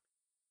bank.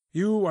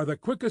 You are the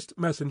quickest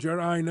messenger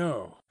I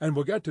know, and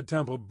will get to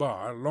Temple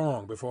Bar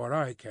long before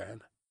I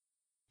can."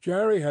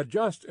 Jerry had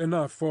just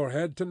enough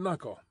forehead to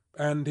knuckle,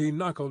 and he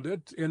knuckled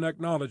it in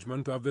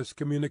acknowledgment of this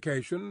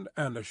communication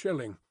and a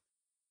shilling.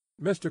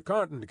 Mr.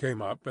 Carton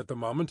came up at the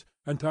moment,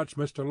 and touched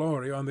Mr.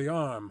 Lorry on the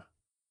arm.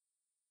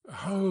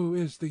 "How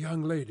is the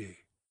young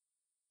lady?"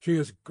 She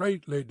is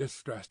greatly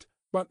distressed,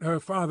 but her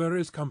father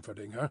is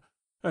comforting her,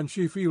 and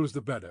she feels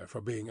the better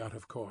for being out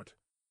of court.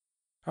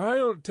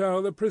 I'll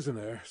tell the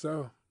prisoner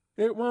so.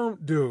 It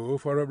won't do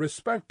for a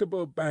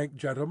respectable bank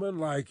gentleman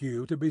like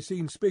you to be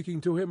seen speaking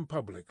to him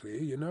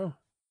publicly, you know."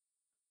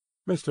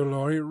 Mr.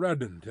 Lorry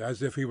reddened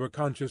as if he were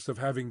conscious of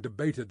having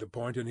debated the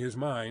point in his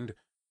mind,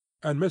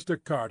 and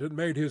Mr. Carton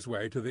made his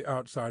way to the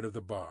outside of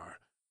the bar.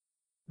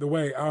 The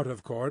way out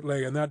of court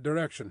lay in that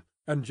direction,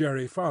 and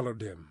Jerry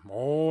followed him,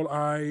 all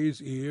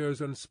eyes,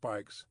 ears, and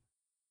spikes.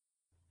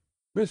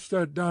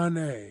 "Mr.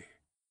 Darnay,"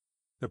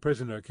 the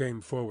prisoner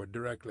came forward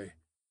directly,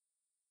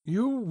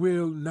 "you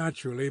will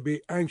naturally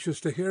be anxious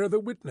to hear of the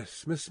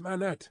witness, Miss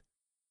Manette.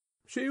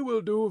 She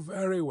will do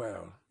very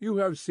well. You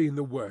have seen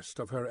the worst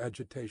of her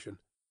agitation.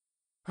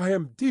 I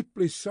am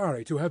deeply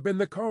sorry to have been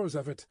the cause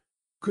of it.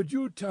 Could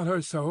you tell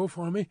her so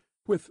for me,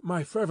 with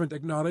my fervent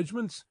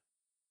acknowledgments?"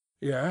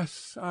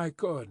 "Yes, I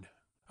could.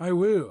 I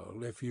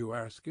will, if you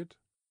ask it."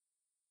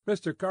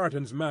 Mr.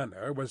 Carton's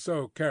manner was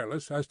so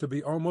careless as to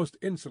be almost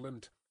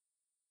insolent.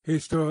 He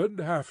stood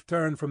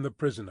half-turned from the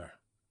prisoner,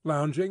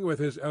 lounging with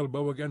his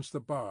elbow against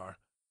the bar.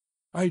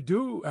 "I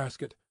do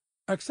ask it.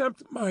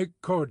 Accept my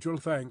cordial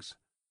thanks."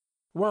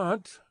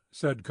 "What,"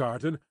 said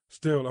Carton,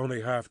 still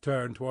only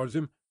half-turned towards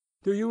him,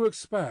 "do you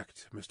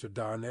expect, Mr.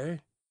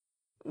 Darnay?"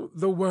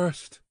 "The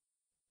worst."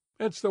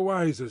 "It's the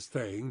wisest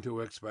thing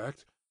to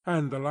expect,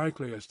 and the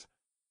likeliest.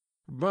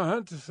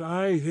 But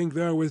I think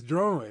their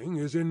withdrawing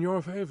is in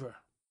your favour."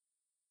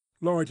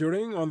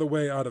 Loitering on the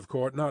way out of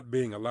court not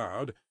being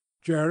allowed,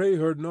 Jerry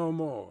heard no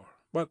more,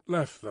 but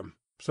left them,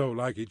 so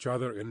like each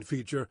other in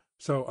feature,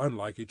 so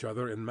unlike each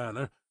other in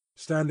manner,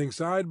 standing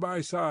side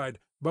by side,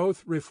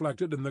 both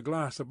reflected in the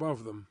glass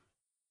above them.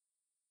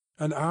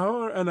 An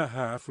hour and a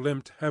half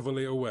limped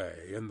heavily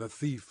away in the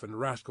thief and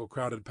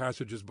rascal-crowded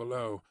passages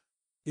below,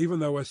 even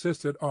though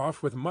assisted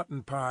off with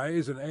mutton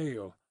pies and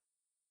ale.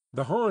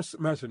 The horse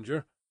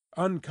messenger,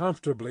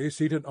 uncomfortably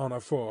seated on a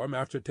form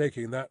after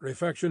taking that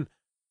refection,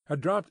 had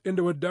dropped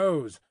into a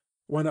doze,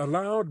 when a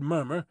loud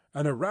murmur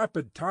and a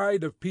rapid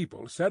tide of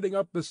people setting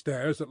up the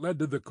stairs that led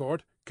to the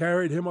court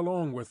carried him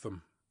along with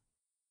them.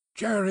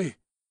 "Jerry!"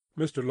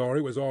 Mr.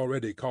 Lorry was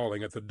already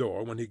calling at the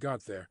door when he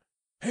got there.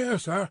 "Here,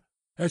 sir.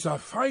 It's a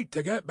fight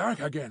to get back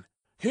again.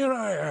 Here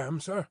I am,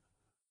 sir."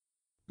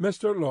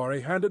 Mr.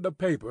 Lorry handed a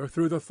paper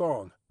through the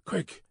thong.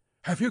 "Quick!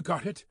 Have you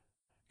got it?"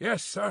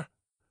 "Yes, sir."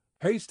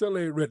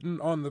 Hastily written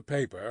on the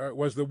paper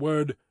was the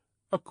word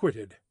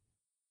 "acquitted."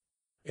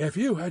 "If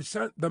you had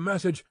sent the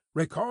message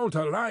 'Recalled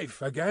to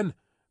life' again,"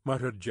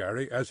 muttered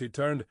Jerry as he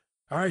turned,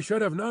 "I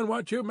should have known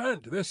what you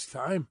meant this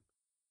time."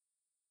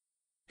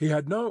 He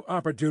had no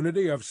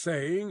opportunity of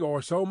saying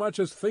or so much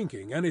as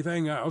thinking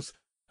anything else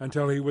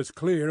until he was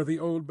clear of the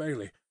Old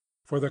Bailey,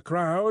 for the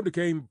crowd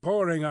came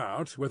pouring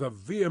out with a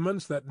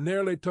vehemence that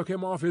nearly took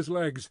him off his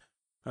legs,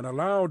 and a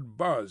loud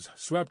buzz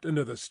swept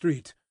into the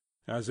street,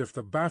 as if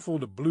the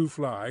baffled blue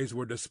flies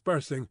were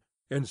dispersing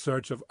in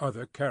search of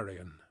other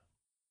carrion.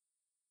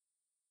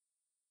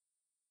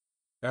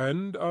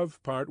 End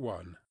of Part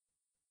 1.